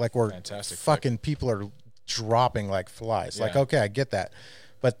Outbreak. Like, where fantastic fucking people are dropping like flies. Yeah. Like, okay, I get that.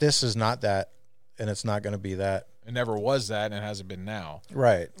 But this is not that, and it's not going to be that. It never was that, and it hasn't been now.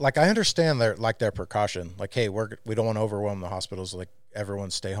 Right. Like, I understand their precaution. Like, hey, we don't want to overwhelm the hospitals. Like,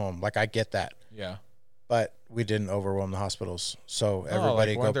 everyone stay home. Like, I get that. Yeah. But we didn't overwhelm the hospitals, so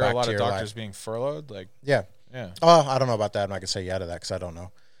everybody go back to your life. Weren't there a lot of doctors being furloughed? Like, yeah. Oh, I don't know about that. I'm not gonna say yeah to that because I don't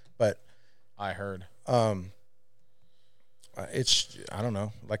know. But I heard. It's, I don't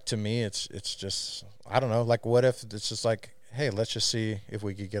know. Like, to me, it's just, I don't know. Like, what if it's just like, hey, let's just see if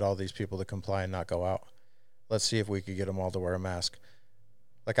we could get all these people to comply and not go out. Let's see if we could get them all to wear a mask.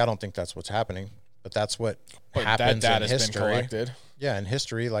 Like, I don't think that's what's happening, but that's what happens in history. Been collected. Yeah, in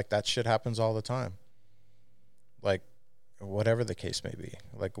history, like, that shit happens all the time. Like, whatever the case may be.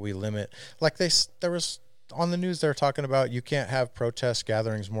 Like, we limit, like, there was on the news, they're talking about you can't have protest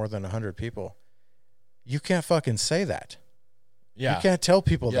gatherings more than 100 people. You can't fucking say that. Yeah. You can't tell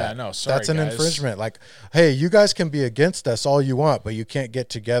people Yeah, that. no, sorry, That's an guys. infringement. Like, hey, you guys can be against us all you want, but you can't get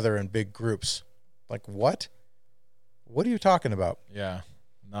together in big groups. Like, what? What are you talking about? Yeah.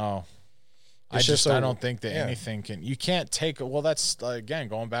 No. It's just I a- don't think that yeah. anything can, you can't take, well, that's again,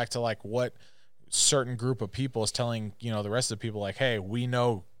 going back to like what certain group of people is telling, you know, the rest of the people like, hey, we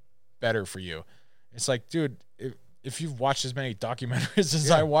know better for you. It's like, dude, if you've watched as many documentaries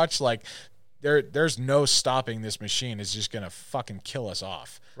as I watch, like there's no stopping this machine. It's just going to fucking kill us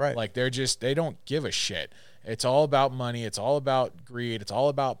off. Right. Like they don't give a shit. It's all about money. It's all about greed. It's all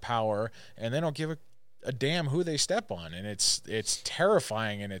about power. And they don't give a damn who they step on. And it's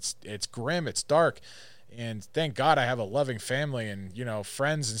terrifying, and it's grim. It's dark. And thank God I have a loving family and, you know,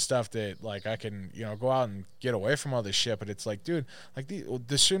 friends and stuff that like I can, you know, go out and get away from all this shit. But it's like, dude, like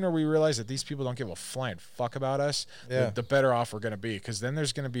the sooner we realize that these people don't give a flying fuck about us, the better off we're going to be. Because then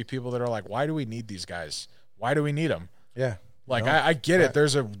there's going to be people that are like, why do we need these guys? Why do we need them? Yeah. Like, No. I get Right.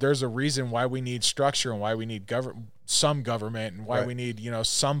 it. There's a reason why we need structure and why we need some government and why Right. we need, you know,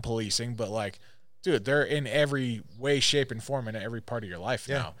 some policing. But like, dude, they're in every way, shape, and form in every part of your life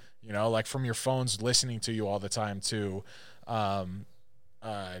now. You know, like from your phones listening to you all the time to,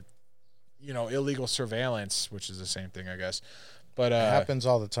 you know, illegal surveillance, which is the same thing, I guess. But It happens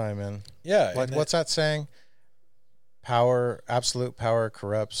all the time, man. yeah, Like, what's that saying? Absolute power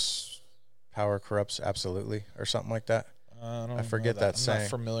corrupts absolutely, or something like that. I forget know that I'm saying. not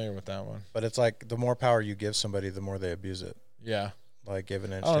familiar with that one. But it's like the more power you give somebody, the more they abuse it. Yeah. Like give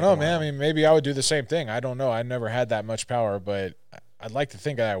an inch. I don't take know, a man. mile. I mean, maybe I would do the same thing. I don't know. I never had that much power, but I'd like to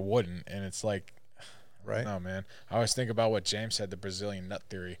think that I wouldn't. And it's like, Right. no, man. I always think about what James said, the Brazilian nut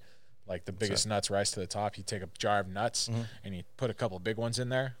theory. Like the biggest nuts rise to the top. You take a jar of nuts and you put a couple big ones in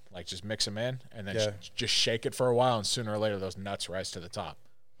there, like just mix them in, and then Yeah. just shake it for a while, and sooner or later those nuts rise to the top.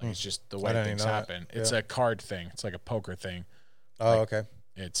 Like it's just the way didn't things know that. happen. It's Yeah. a card thing. It's like a poker thing. Oh, okay.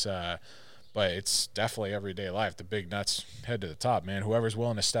 It's but it's definitely everyday life. The big nuts head to the top, man. Whoever's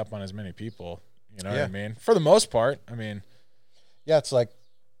willing to step on as many people, you know what I Yeah. mean? For the most part, I mean, Yeah, it's like,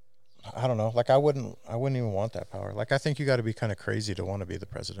 I don't know. Like I wouldn't even want that power. Like I think you got to be kind of crazy to want to be the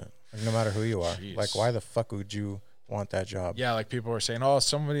president. Like no matter who you are. Jeez. Like why the fuck would you want that job? yeah, like people were saying, oh,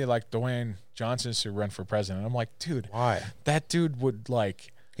 somebody like Dwayne Johnson should run for president. I'm like, dude, Why? that dude would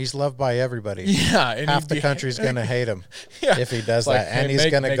like, He's loved by everybody. yeah, and Half he'd the be- country's gonna hate him yeah. if he does Like, that, and hey,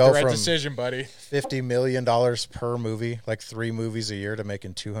 he's gonna make go the right from decision, buddy. $50 million per movie, like 3 movies a year, to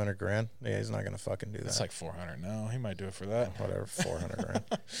making $200,000. Yeah, he's not gonna fucking do that. It's like 400. No, he might do it for that. Whatever, $400,000.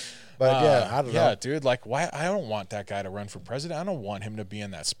 But yeah, I don't know. Yeah, dude, like why I don't want that guy to run for president. I don't want him to be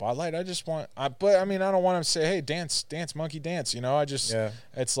in that spotlight. I just want but I mean, I don't want him to say, "Hey, dance, monkey, dance." You know, I just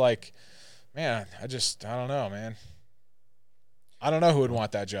it's like, man, I don't know, man. I don't know who would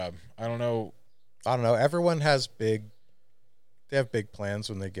want that job. I don't know. Everyone has they have big plans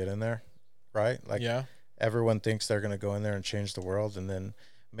when they get in there, right? Like Yeah. everyone thinks they're gonna go in there and change the world, and then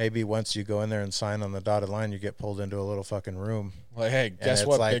maybe once you go in there and sign on the dotted line, you get pulled into a little fucking room. Like, hey, guess it's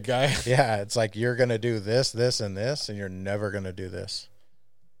what, like- big guy? Yeah, it's like you're gonna do this, this, and this, and you're never gonna do this.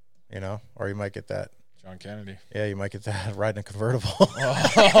 You know, or you might get that. John Kennedy. Yeah, you might get that ride in a convertible.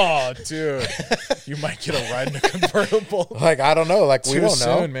 Oh, dude. You might get a ride in a convertible. Like I don't know. Like we Too don't soon,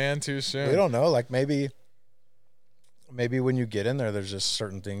 know. man. Too soon. We don't know. Like maybe when you get in there, there's just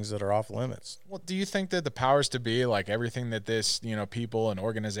certain things that are off limits. Well, do you think that the powers to be, like everything that this, you know, people and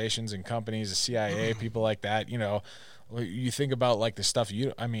organizations and companies, the CIA, people like that, you know, you think about like the stuff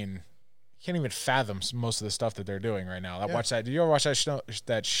I mean, you can't even fathom most of the stuff that they're doing right now. I Yeah. watched that. Did you ever watch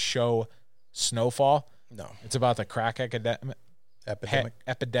that show Snowfall? No. It's about the crack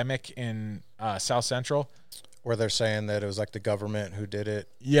epidemic in South Central. Where they're saying that it was like the government who did it.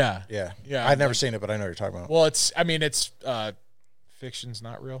 Yeah. Yeah. Yeah, I'd never like- seen it, but I know what you're talking about. Well, it's fiction's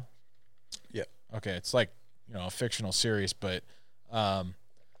not real. Yeah. Okay, it's like, you know, a fictional series, but what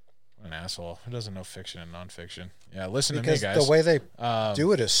an asshole. Who doesn't know fiction and nonfiction? Yeah, listen Because to me, guys. the way they Um,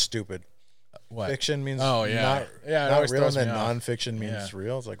 do it is stupid. what? Fiction means Oh, yeah. not, Yeah, it not always real, and throws then me off. nonfiction means Yeah.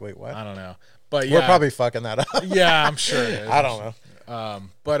 real. It's like, wait, what? I don't know. But yeah. We're probably fucking that up. Yeah, I'm sure it is. I don't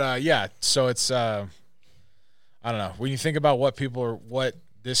know. Yeah, so it's I don't know. When you think about what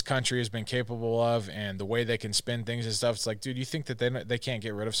this country has been capable of and the way they can spin things and stuff, it's like, dude, you think that they can't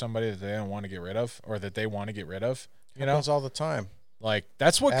get rid of somebody that they don't want to get rid of or that they want to get rid of? You know, Happens all the time. like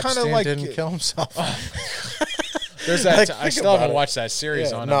that's what kind Epstein of like didn't kill himself. there's that. Like, I think still about haven't it. watched that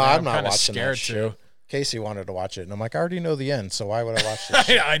series Yeah, on. no, it, man. I'm not kinda watching that scared shit. Casey wanted to watch it, and I'm like, I already know the end, so why would I watch this?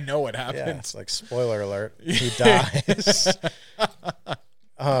 to. I know what Yeah, happens. it's like spoiler alert. He dies.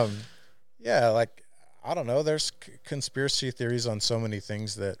 Yeah, like I don't know. There's conspiracy theories on so many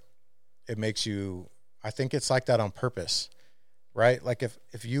things that it makes you. I think it's like that on purpose. right? Like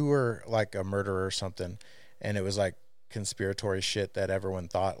if you were like a murderer or something, and it was like conspiratory shit that everyone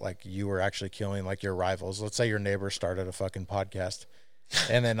thought like you were actually killing like your rivals. Let's say your neighbor started a fucking podcast,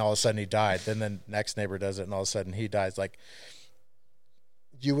 and then all of a sudden he died. Then the next neighbor does it, and all of a sudden he dies. Like,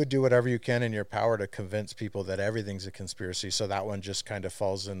 you would do whatever you can in your power to convince people that everything's a conspiracy. So that one just kind of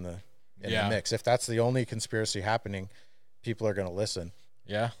falls in the mix. If that's the only conspiracy happening, people are going to listen.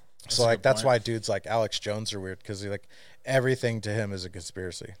 Yeah. So like that's why dudes like Alex Jones are weird, because like everything to him is a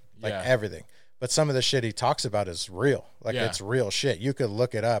conspiracy, like everything. But some of the shit he talks about is real. Like it's real shit. You could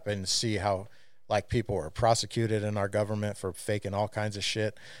look it up and see how like people were prosecuted in our government for faking all kinds of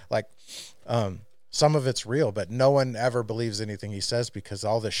shit. Like some of it's real, but no one ever believes anything he says because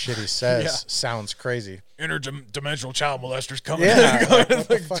all the shit he says sounds crazy. Interdimensional child molesters coming. Yeah, in. like, what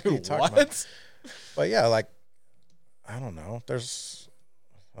the fuck are you talking about? But yeah, like I don't know.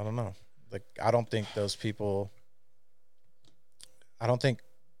 I don't know. Like I don't think people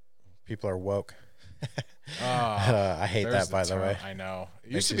are woke. I hate that, by the way. I know.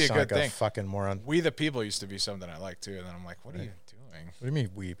 It Makes used to be a good thing. A fucking moron. We the people used to be something I like too, and then I'm like, what are you doing? What do you mean,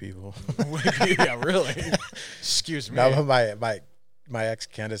 we people? Yeah, really. Excuse me. No, but my ex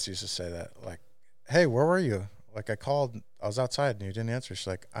Candace used to say that. Like, hey, where were you? Like, I called. I was outside, and you didn't answer. She's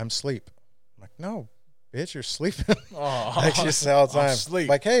like, I'm asleep. I'm like, no, bitch, you're sleeping. Oh, like she say all the time. Sleep.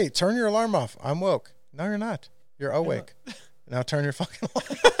 Like, hey, turn your alarm off. I'm woke. No, you're not. You're awake. Now turn your fucking alarm.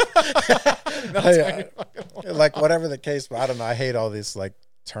 Like whatever the case, but I don't know. I hate all this like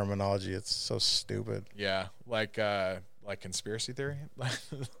terminology. It's so stupid. Yeah, like conspiracy theory.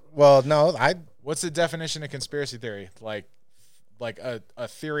 Well, no, What's the definition of conspiracy theory? Like a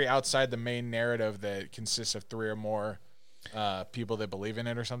theory outside the main narrative that consists of three or more people that believe in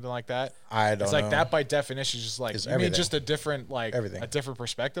it or something like that. I don't know. It's like that by definition is just like you mean just a different like everything. A different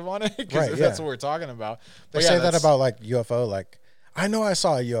perspective on it because that's what we're talking about. They say that about like UFO. Like I know I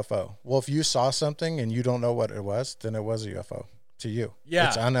saw a UFO. Well, if you saw something and you don't know what it was, then it was a UFO to you. Yeah,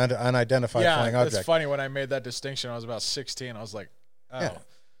 it's unidentified flying object. It's funny when I made that distinction. I was about 16. I was like, oh. Yeah.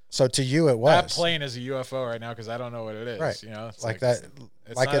 So to you, it was that plane is a UFO right now because I don't know what it is. Right. You know, it's like that.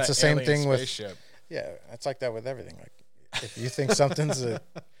 It's like it's the same thing spaceship. with. Yeah, it's like that with everything. Like if you think something's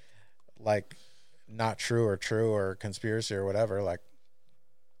like not true or conspiracy or whatever, like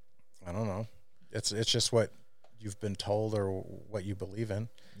I don't know, it's just what you've been told or what you believe in.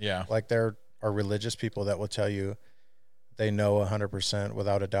 Yeah. Like there are religious people that will tell you they know 100%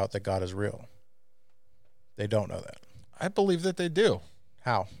 without a doubt that God is real. They don't know that. I believe that they do.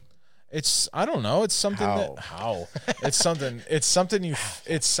 How? I don't know. It's something it's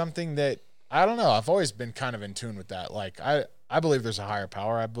something that I don't know. I've always been kind of in tune with that. Like I believe there's a higher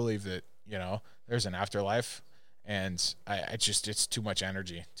power. I believe that, there's an afterlife, and it's too much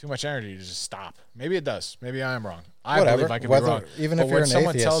energy to just stop. Maybe it does. Maybe I am wrong. I believe I could be wrong. Even if you're an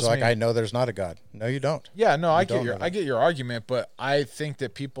atheist, like I know there's not a God. No, you don't. Yeah, no, I get your argument, but I think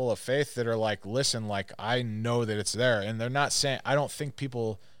that people of faith that are like, listen, like I know that it's there, and they're not saying. I don't think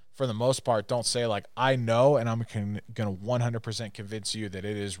people, for the most part, don't say like I know, and I'm gonna 100% convince you that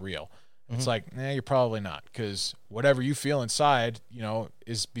it is real. It's like, you're probably not, because whatever you feel inside,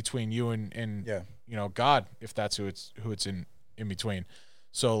 is between you and God, if that's who it's in between.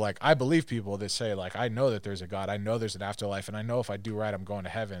 So like, I believe people that say like, I know that there's a God, I know there's an afterlife, and I know if I do right, I'm going to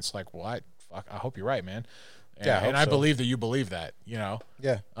heaven. It's like, well, I hope you're right, man. And I believe that you believe that, Yeah.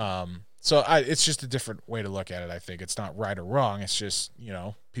 So it's just a different way to look at it. I think it's not right or wrong. It's just,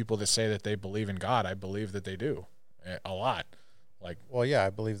 people that say that they believe in God, I believe that they do a lot. Like, well, yeah,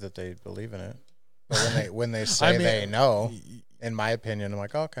 I believe that they believe in it, but when they say they know, in my opinion, I'm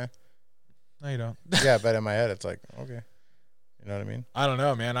like, oh, okay. No, you don't. Yeah, but in my head, it's like, okay, you know what I mean? I don't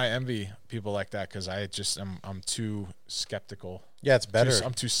know, man. I envy people like that because I'm too skeptical. Yeah, it's better.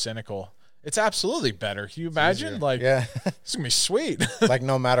 I'm too cynical. It's absolutely better. Can you imagine? Like, yeah, it's gonna be sweet. Like,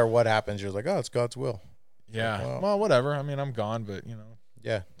 no matter what happens, you're like, oh, it's God's will. Yeah. Like, well, whatever. I mean, I'm gone, but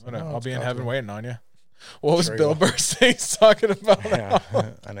yeah, I'll be in heaven waiting on you. What was Bill Burr's talking about? Yeah, I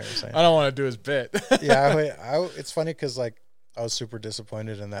know what you're saying. I don't want to do his bit. Yeah, it's funny because like I was super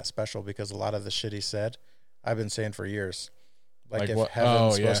disappointed in that special because a lot of the shit he said, I've been saying for years. Like if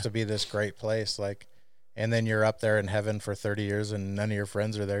heaven's supposed to be this great place, like, and then you're up there in heaven for 30 years and none of your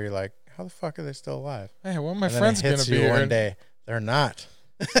friends are there, you're like, how the fuck are they still alive? Hey, well, my friends gonna be here one day. They're not.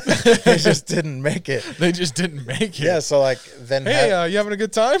 They just didn't make it. Yeah, so like then hey, you having a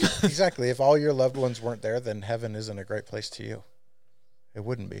good time? Exactly. If all your loved ones weren't there, then heaven isn't a great place to you. It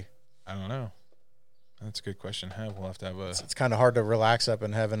wouldn't be. I don't know. That's a good question. We'll have to have It's kind of hard to relax up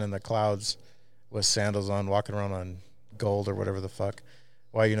in heaven in the clouds with sandals on, walking around on gold or whatever the fuck.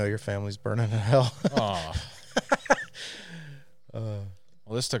 Why your family's burning in hell. Oh.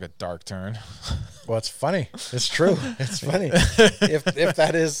 Well, this took a dark turn. Well, it's funny. It's true. It's funny. If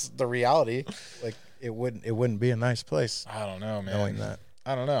that is the reality, like it wouldn't be a nice place. I don't know, man. Knowing that.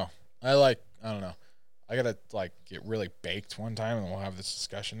 I don't know. I don't know. I gotta like get really baked one time, and we'll have this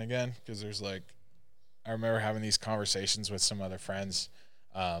discussion again because there's like, I remember having these conversations with some other friends.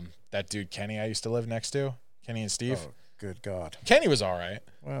 That dude Kenny I used to live next to, Kenny and Steve. Oh, good God. Kenny was all right.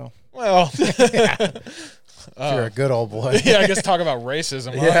 Well, you're a good old boy. Yeah, I guess talk about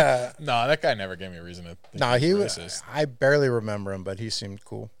racism. Huh? Yeah. No, that guy never gave me a reason to think No, he was racist. I barely remember him, but he seemed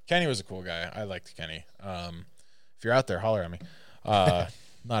cool. Kenny was a cool guy. I liked Kenny. If you're out there, holler at me.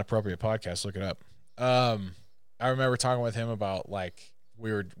 Not appropriate podcast. Look it up. I remember talking with him about like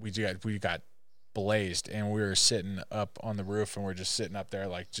we got blazed and we were sitting up on the roof and we're just sitting up there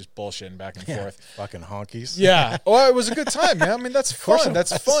like just bullshitting back and forth. Fucking honkies. Yeah. Well, it was a good time, man. I mean, that's course fun. it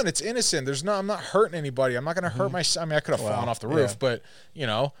That's was. fun. It's innocent. I'm not hurting anybody. I'm not going to hurt myself. I mean, I could have fallen off the roof, yeah. but you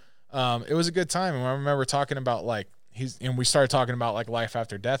know, it was a good time. And I remember talking about like and we started talking about like life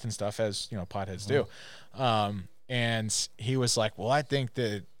after death and stuff, as you know, potheads do. And he was like, well, I think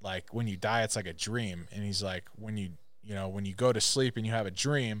that like when you die, it's like a dream. And he's like, when you go to sleep and you have a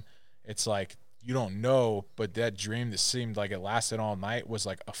dream, it's like, you don't know, but that dream that seemed like it lasted all night was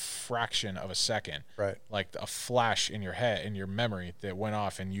like a fraction of a second. Right. Like a flash in your head, in your memory that went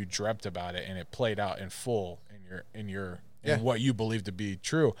off and you dreamt about it and it played out in full in what you believe to be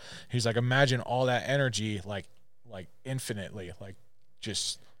true. He's like, imagine all that energy, like infinitely, like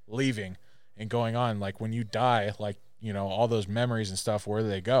just leaving and going on. Like when you die, like, you know, all those memories and stuff, where do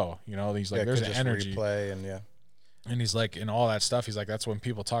they go? You know, he's like, there's an energy. Replay and And he's like, and all that stuff, he's like, that's when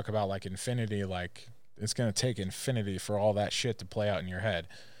people talk about like infinity, like it's going to take infinity for all that shit to play out in your head.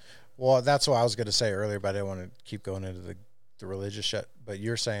 Well, that's what I was going to say earlier, but I didn't want to keep going into the religious shit. But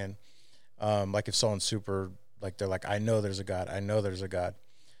you're saying, like if someone's super, like they're like, I know there's a God. I know there's a God.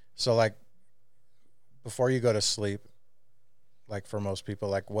 So like before you go to sleep, like for most people,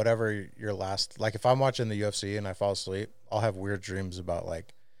 like whatever your last, like if I'm watching the UFC and I fall asleep, I'll have weird dreams about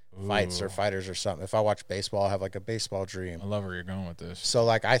like fights or fighters or something. If I watch baseball, I'll have like a baseball dream. I love where you're going with this. So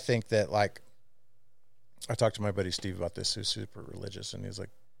like, I think that like, I talked to my buddy Steve about this, who's super religious, and he's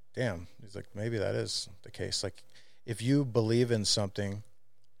like, damn, he's like, maybe that is the case. Like if you believe in something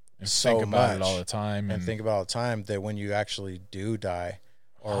And so think about much it all the time. and think about it all the time, that when you actually do die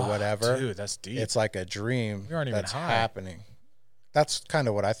or whatever, dude, that's deep. it's like a dream We aren't even that's high. happening. That's kind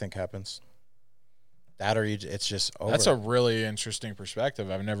of what I think happens. That or it's just over. That's a really interesting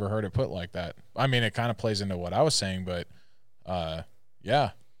perspective. I've never heard it put like that. I mean, it kind of plays into what I was saying, but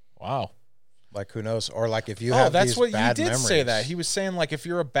yeah. Wow. like, who knows? Or like if you have that's these what you bad did memories, say that. He was saying like if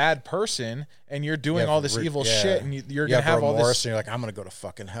you're a bad person and you're doing all this evil shit and you're you going to have all remorse this, and you're like, I'm going to go to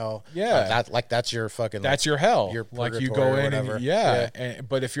fucking hell. Yeah. That's your fucking, that's your hell. your Like you purgatory go or in whatever. and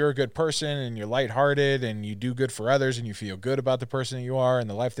but if you're a good person and you're lighthearted and you do good for others and you feel good about the person that you are and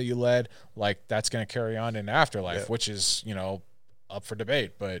the life that you led, like that's going to carry on in afterlife, which is, you know, up for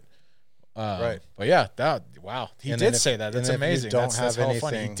debate. But right. But yeah, wow, he And did then say that. That's and if you amazing. don't That's have hella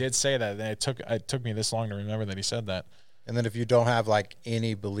funny. He anything- did say that. And it took me this long to remember that he said that. And then if you don't have like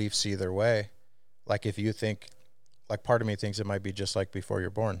any beliefs either way, like if you think, like part of me thinks it might be just like before you're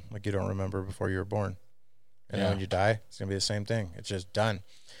born, like you don't remember before you were born, and then when you die, it's gonna be the same thing. It's just done.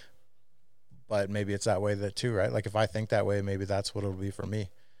 But maybe it's that way that too, right? Like if I think that way, maybe that's what it'll be for me.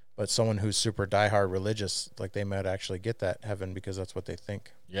 But someone who's super diehard religious, like they might actually get that heaven because that's what they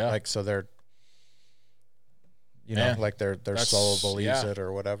think. Yeah. Like so they're, you Man, know, like their soul believes it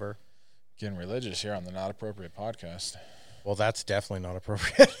or whatever. Getting religious here on the Not Appropriate podcast. Well, that's definitely not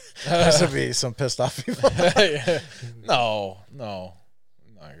appropriate. This would be some pissed off people. No, not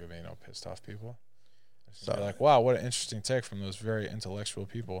gonna be no pissed off people. So, like, wow, what an interesting take from those very intellectual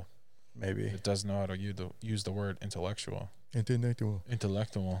people. Maybe It does know how to use the word intellectual.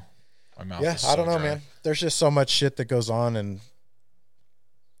 intellectual. My mouth. Yeah, is I don't so know, dry. man. There's just so much shit that goes on, and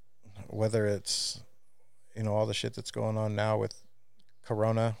whether it's, you know, all the shit that's going on now with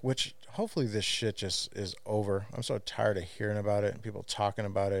Corona, which hopefully this shit just is over. I'm so tired of hearing about it and people talking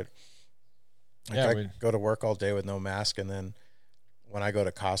about it. Like Yeah, I go to work all day with no mask, and then when I go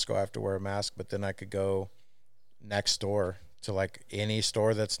to Costco, I have to wear a mask, but then I could go next door to like any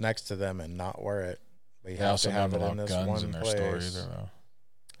store that's next to them and not wear it. But you They have also to have don't it allow in this guns one in their place. store either, though.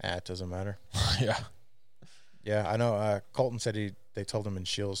 It doesn't matter. Yeah. Yeah, I know. Colton said they told him in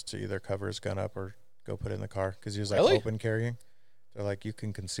Shields to either cover his gun up or go put it in the car because he was like Really? open carrying. They're like, you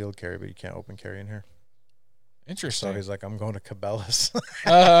can concealed carry, but you can't open carry in here. Interesting. So he's like, I'm going to Cabela's.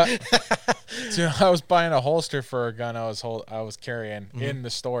 Dude, I was buying a holster for a gun I was carrying in the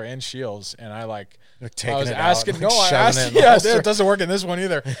store in Shields, and I was asking. It doesn't work in this one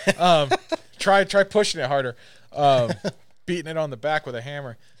either. Try pushing it harder, beating it on the back with a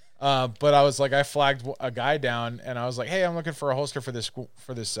hammer. But I was like, I flagged a guy down, and I was like, hey, I'm looking for a holster for this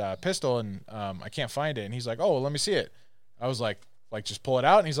pistol, and I can't find it. And he's like, oh, well, let me see it. I was like just pull it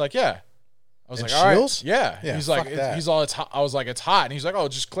out, and he's like, yeah. I was in like, all Shields? right, yeah. He's like, that. it's hot. I was like, it's hot, and he's like, oh,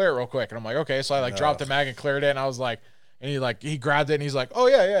 just clear it real quick. And I'm like, okay. So I dropped the mag and cleared it, and I was like, and he grabbed it, and he's like, oh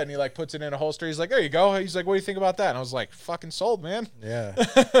yeah, and he puts it in a holster. He's like, there you go. He's like, what do you think about that? And I was like, fucking sold, man. Yeah,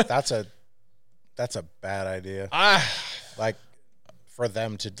 that's a bad idea. Like for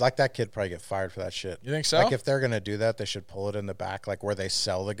them to that kid probably get fired for that shit. You think so? Like if they're gonna do that, they should pull it in the back, like where they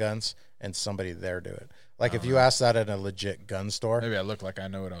sell the guns, and somebody there do it. Like if you ask that at a legit gun store, maybe I look like I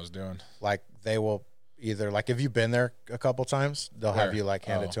know what I was doing. Like they will either if you've been there a couple times, they'll have you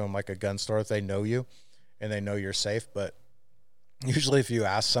hand it to them like a gun store if they know you and they know you're safe. But usually if you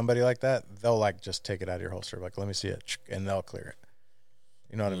ask somebody like that, they'll just take it out of your holster, like let me see it, and they'll clear it.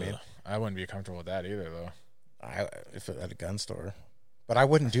 You know what I mean? I wouldn't be comfortable with that either, though. If at a gun store, but I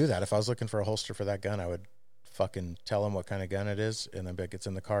wouldn't do that if I was looking for a holster for that gun. I would fucking tell them what kind of gun it is, and then be like, it's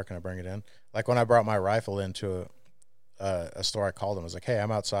in the car. Can I bring it in? Like when I brought my rifle into a store, I called them. I was like, hey,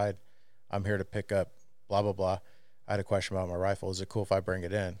 I'm outside. I'm here to pick up blah, blah, blah. I had a question about my rifle. Is it cool if I bring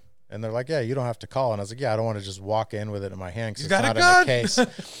it in? And they're like, yeah, you don't have to call. And I was like, yeah, I don't want to just walk in with it in my hand because it's not in a case.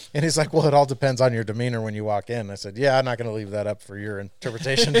 And he's like, well, it all depends on your demeanor when you walk in. I said, yeah, I'm not going to leave that up for your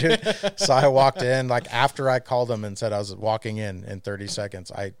interpretation, dude. So I walked in, after I called him and said I was walking in 30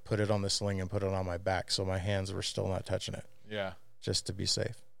 seconds, I put it on the sling and put it on my back so my hands were still not touching it. Yeah. Just to be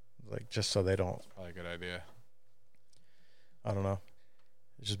safe. Just so they don't. Probably a good idea. I don't know.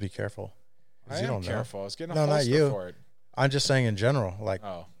 Just be careful. I am careful. I was getting a holster for it. I'm just saying in general,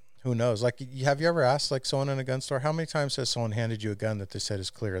 who knows? Have you ever asked someone in a gun store, how many times has someone handed you a gun that they said is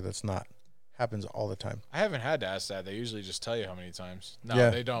clear that's not? Happens all the time. I haven't had to ask that. They usually just tell you how many times.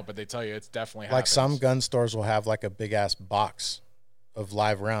 No, they don't, but they tell you it's definitely happens. Some gun stores will have a big ass box of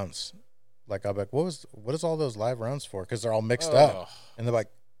live rounds. I'll be like, what is all those live rounds for? Because they're all mixed up. And they're like,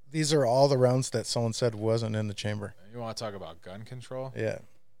 these are all the rounds that someone said wasn't in the chamber. You want to talk about gun control? Yeah.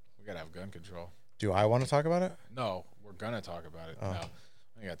 We got to have gun control. Do I want to talk about it? No, we're going to talk about it. Oh. No,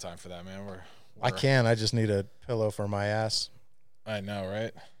 I ain't got time for that, man. I can. I just need a pillow for my ass. I know,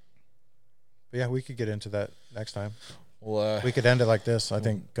 right? But yeah, we could get into that next time. Well, we could end it like this. I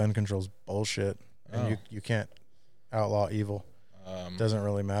think gun control's bullshit. And you can't outlaw evil. Doesn't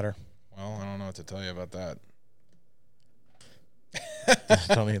really matter. Well, I don't know what to tell you about that.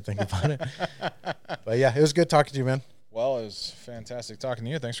 Don't even think about it. But yeah, it was good talking to you, man. Well, it was fantastic talking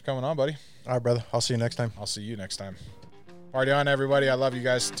to you. Thanks for coming on, buddy. All right, brother. I'll see you next time. I'll see you next time. Party on, everybody. I love you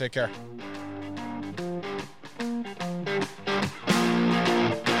guys. Take care.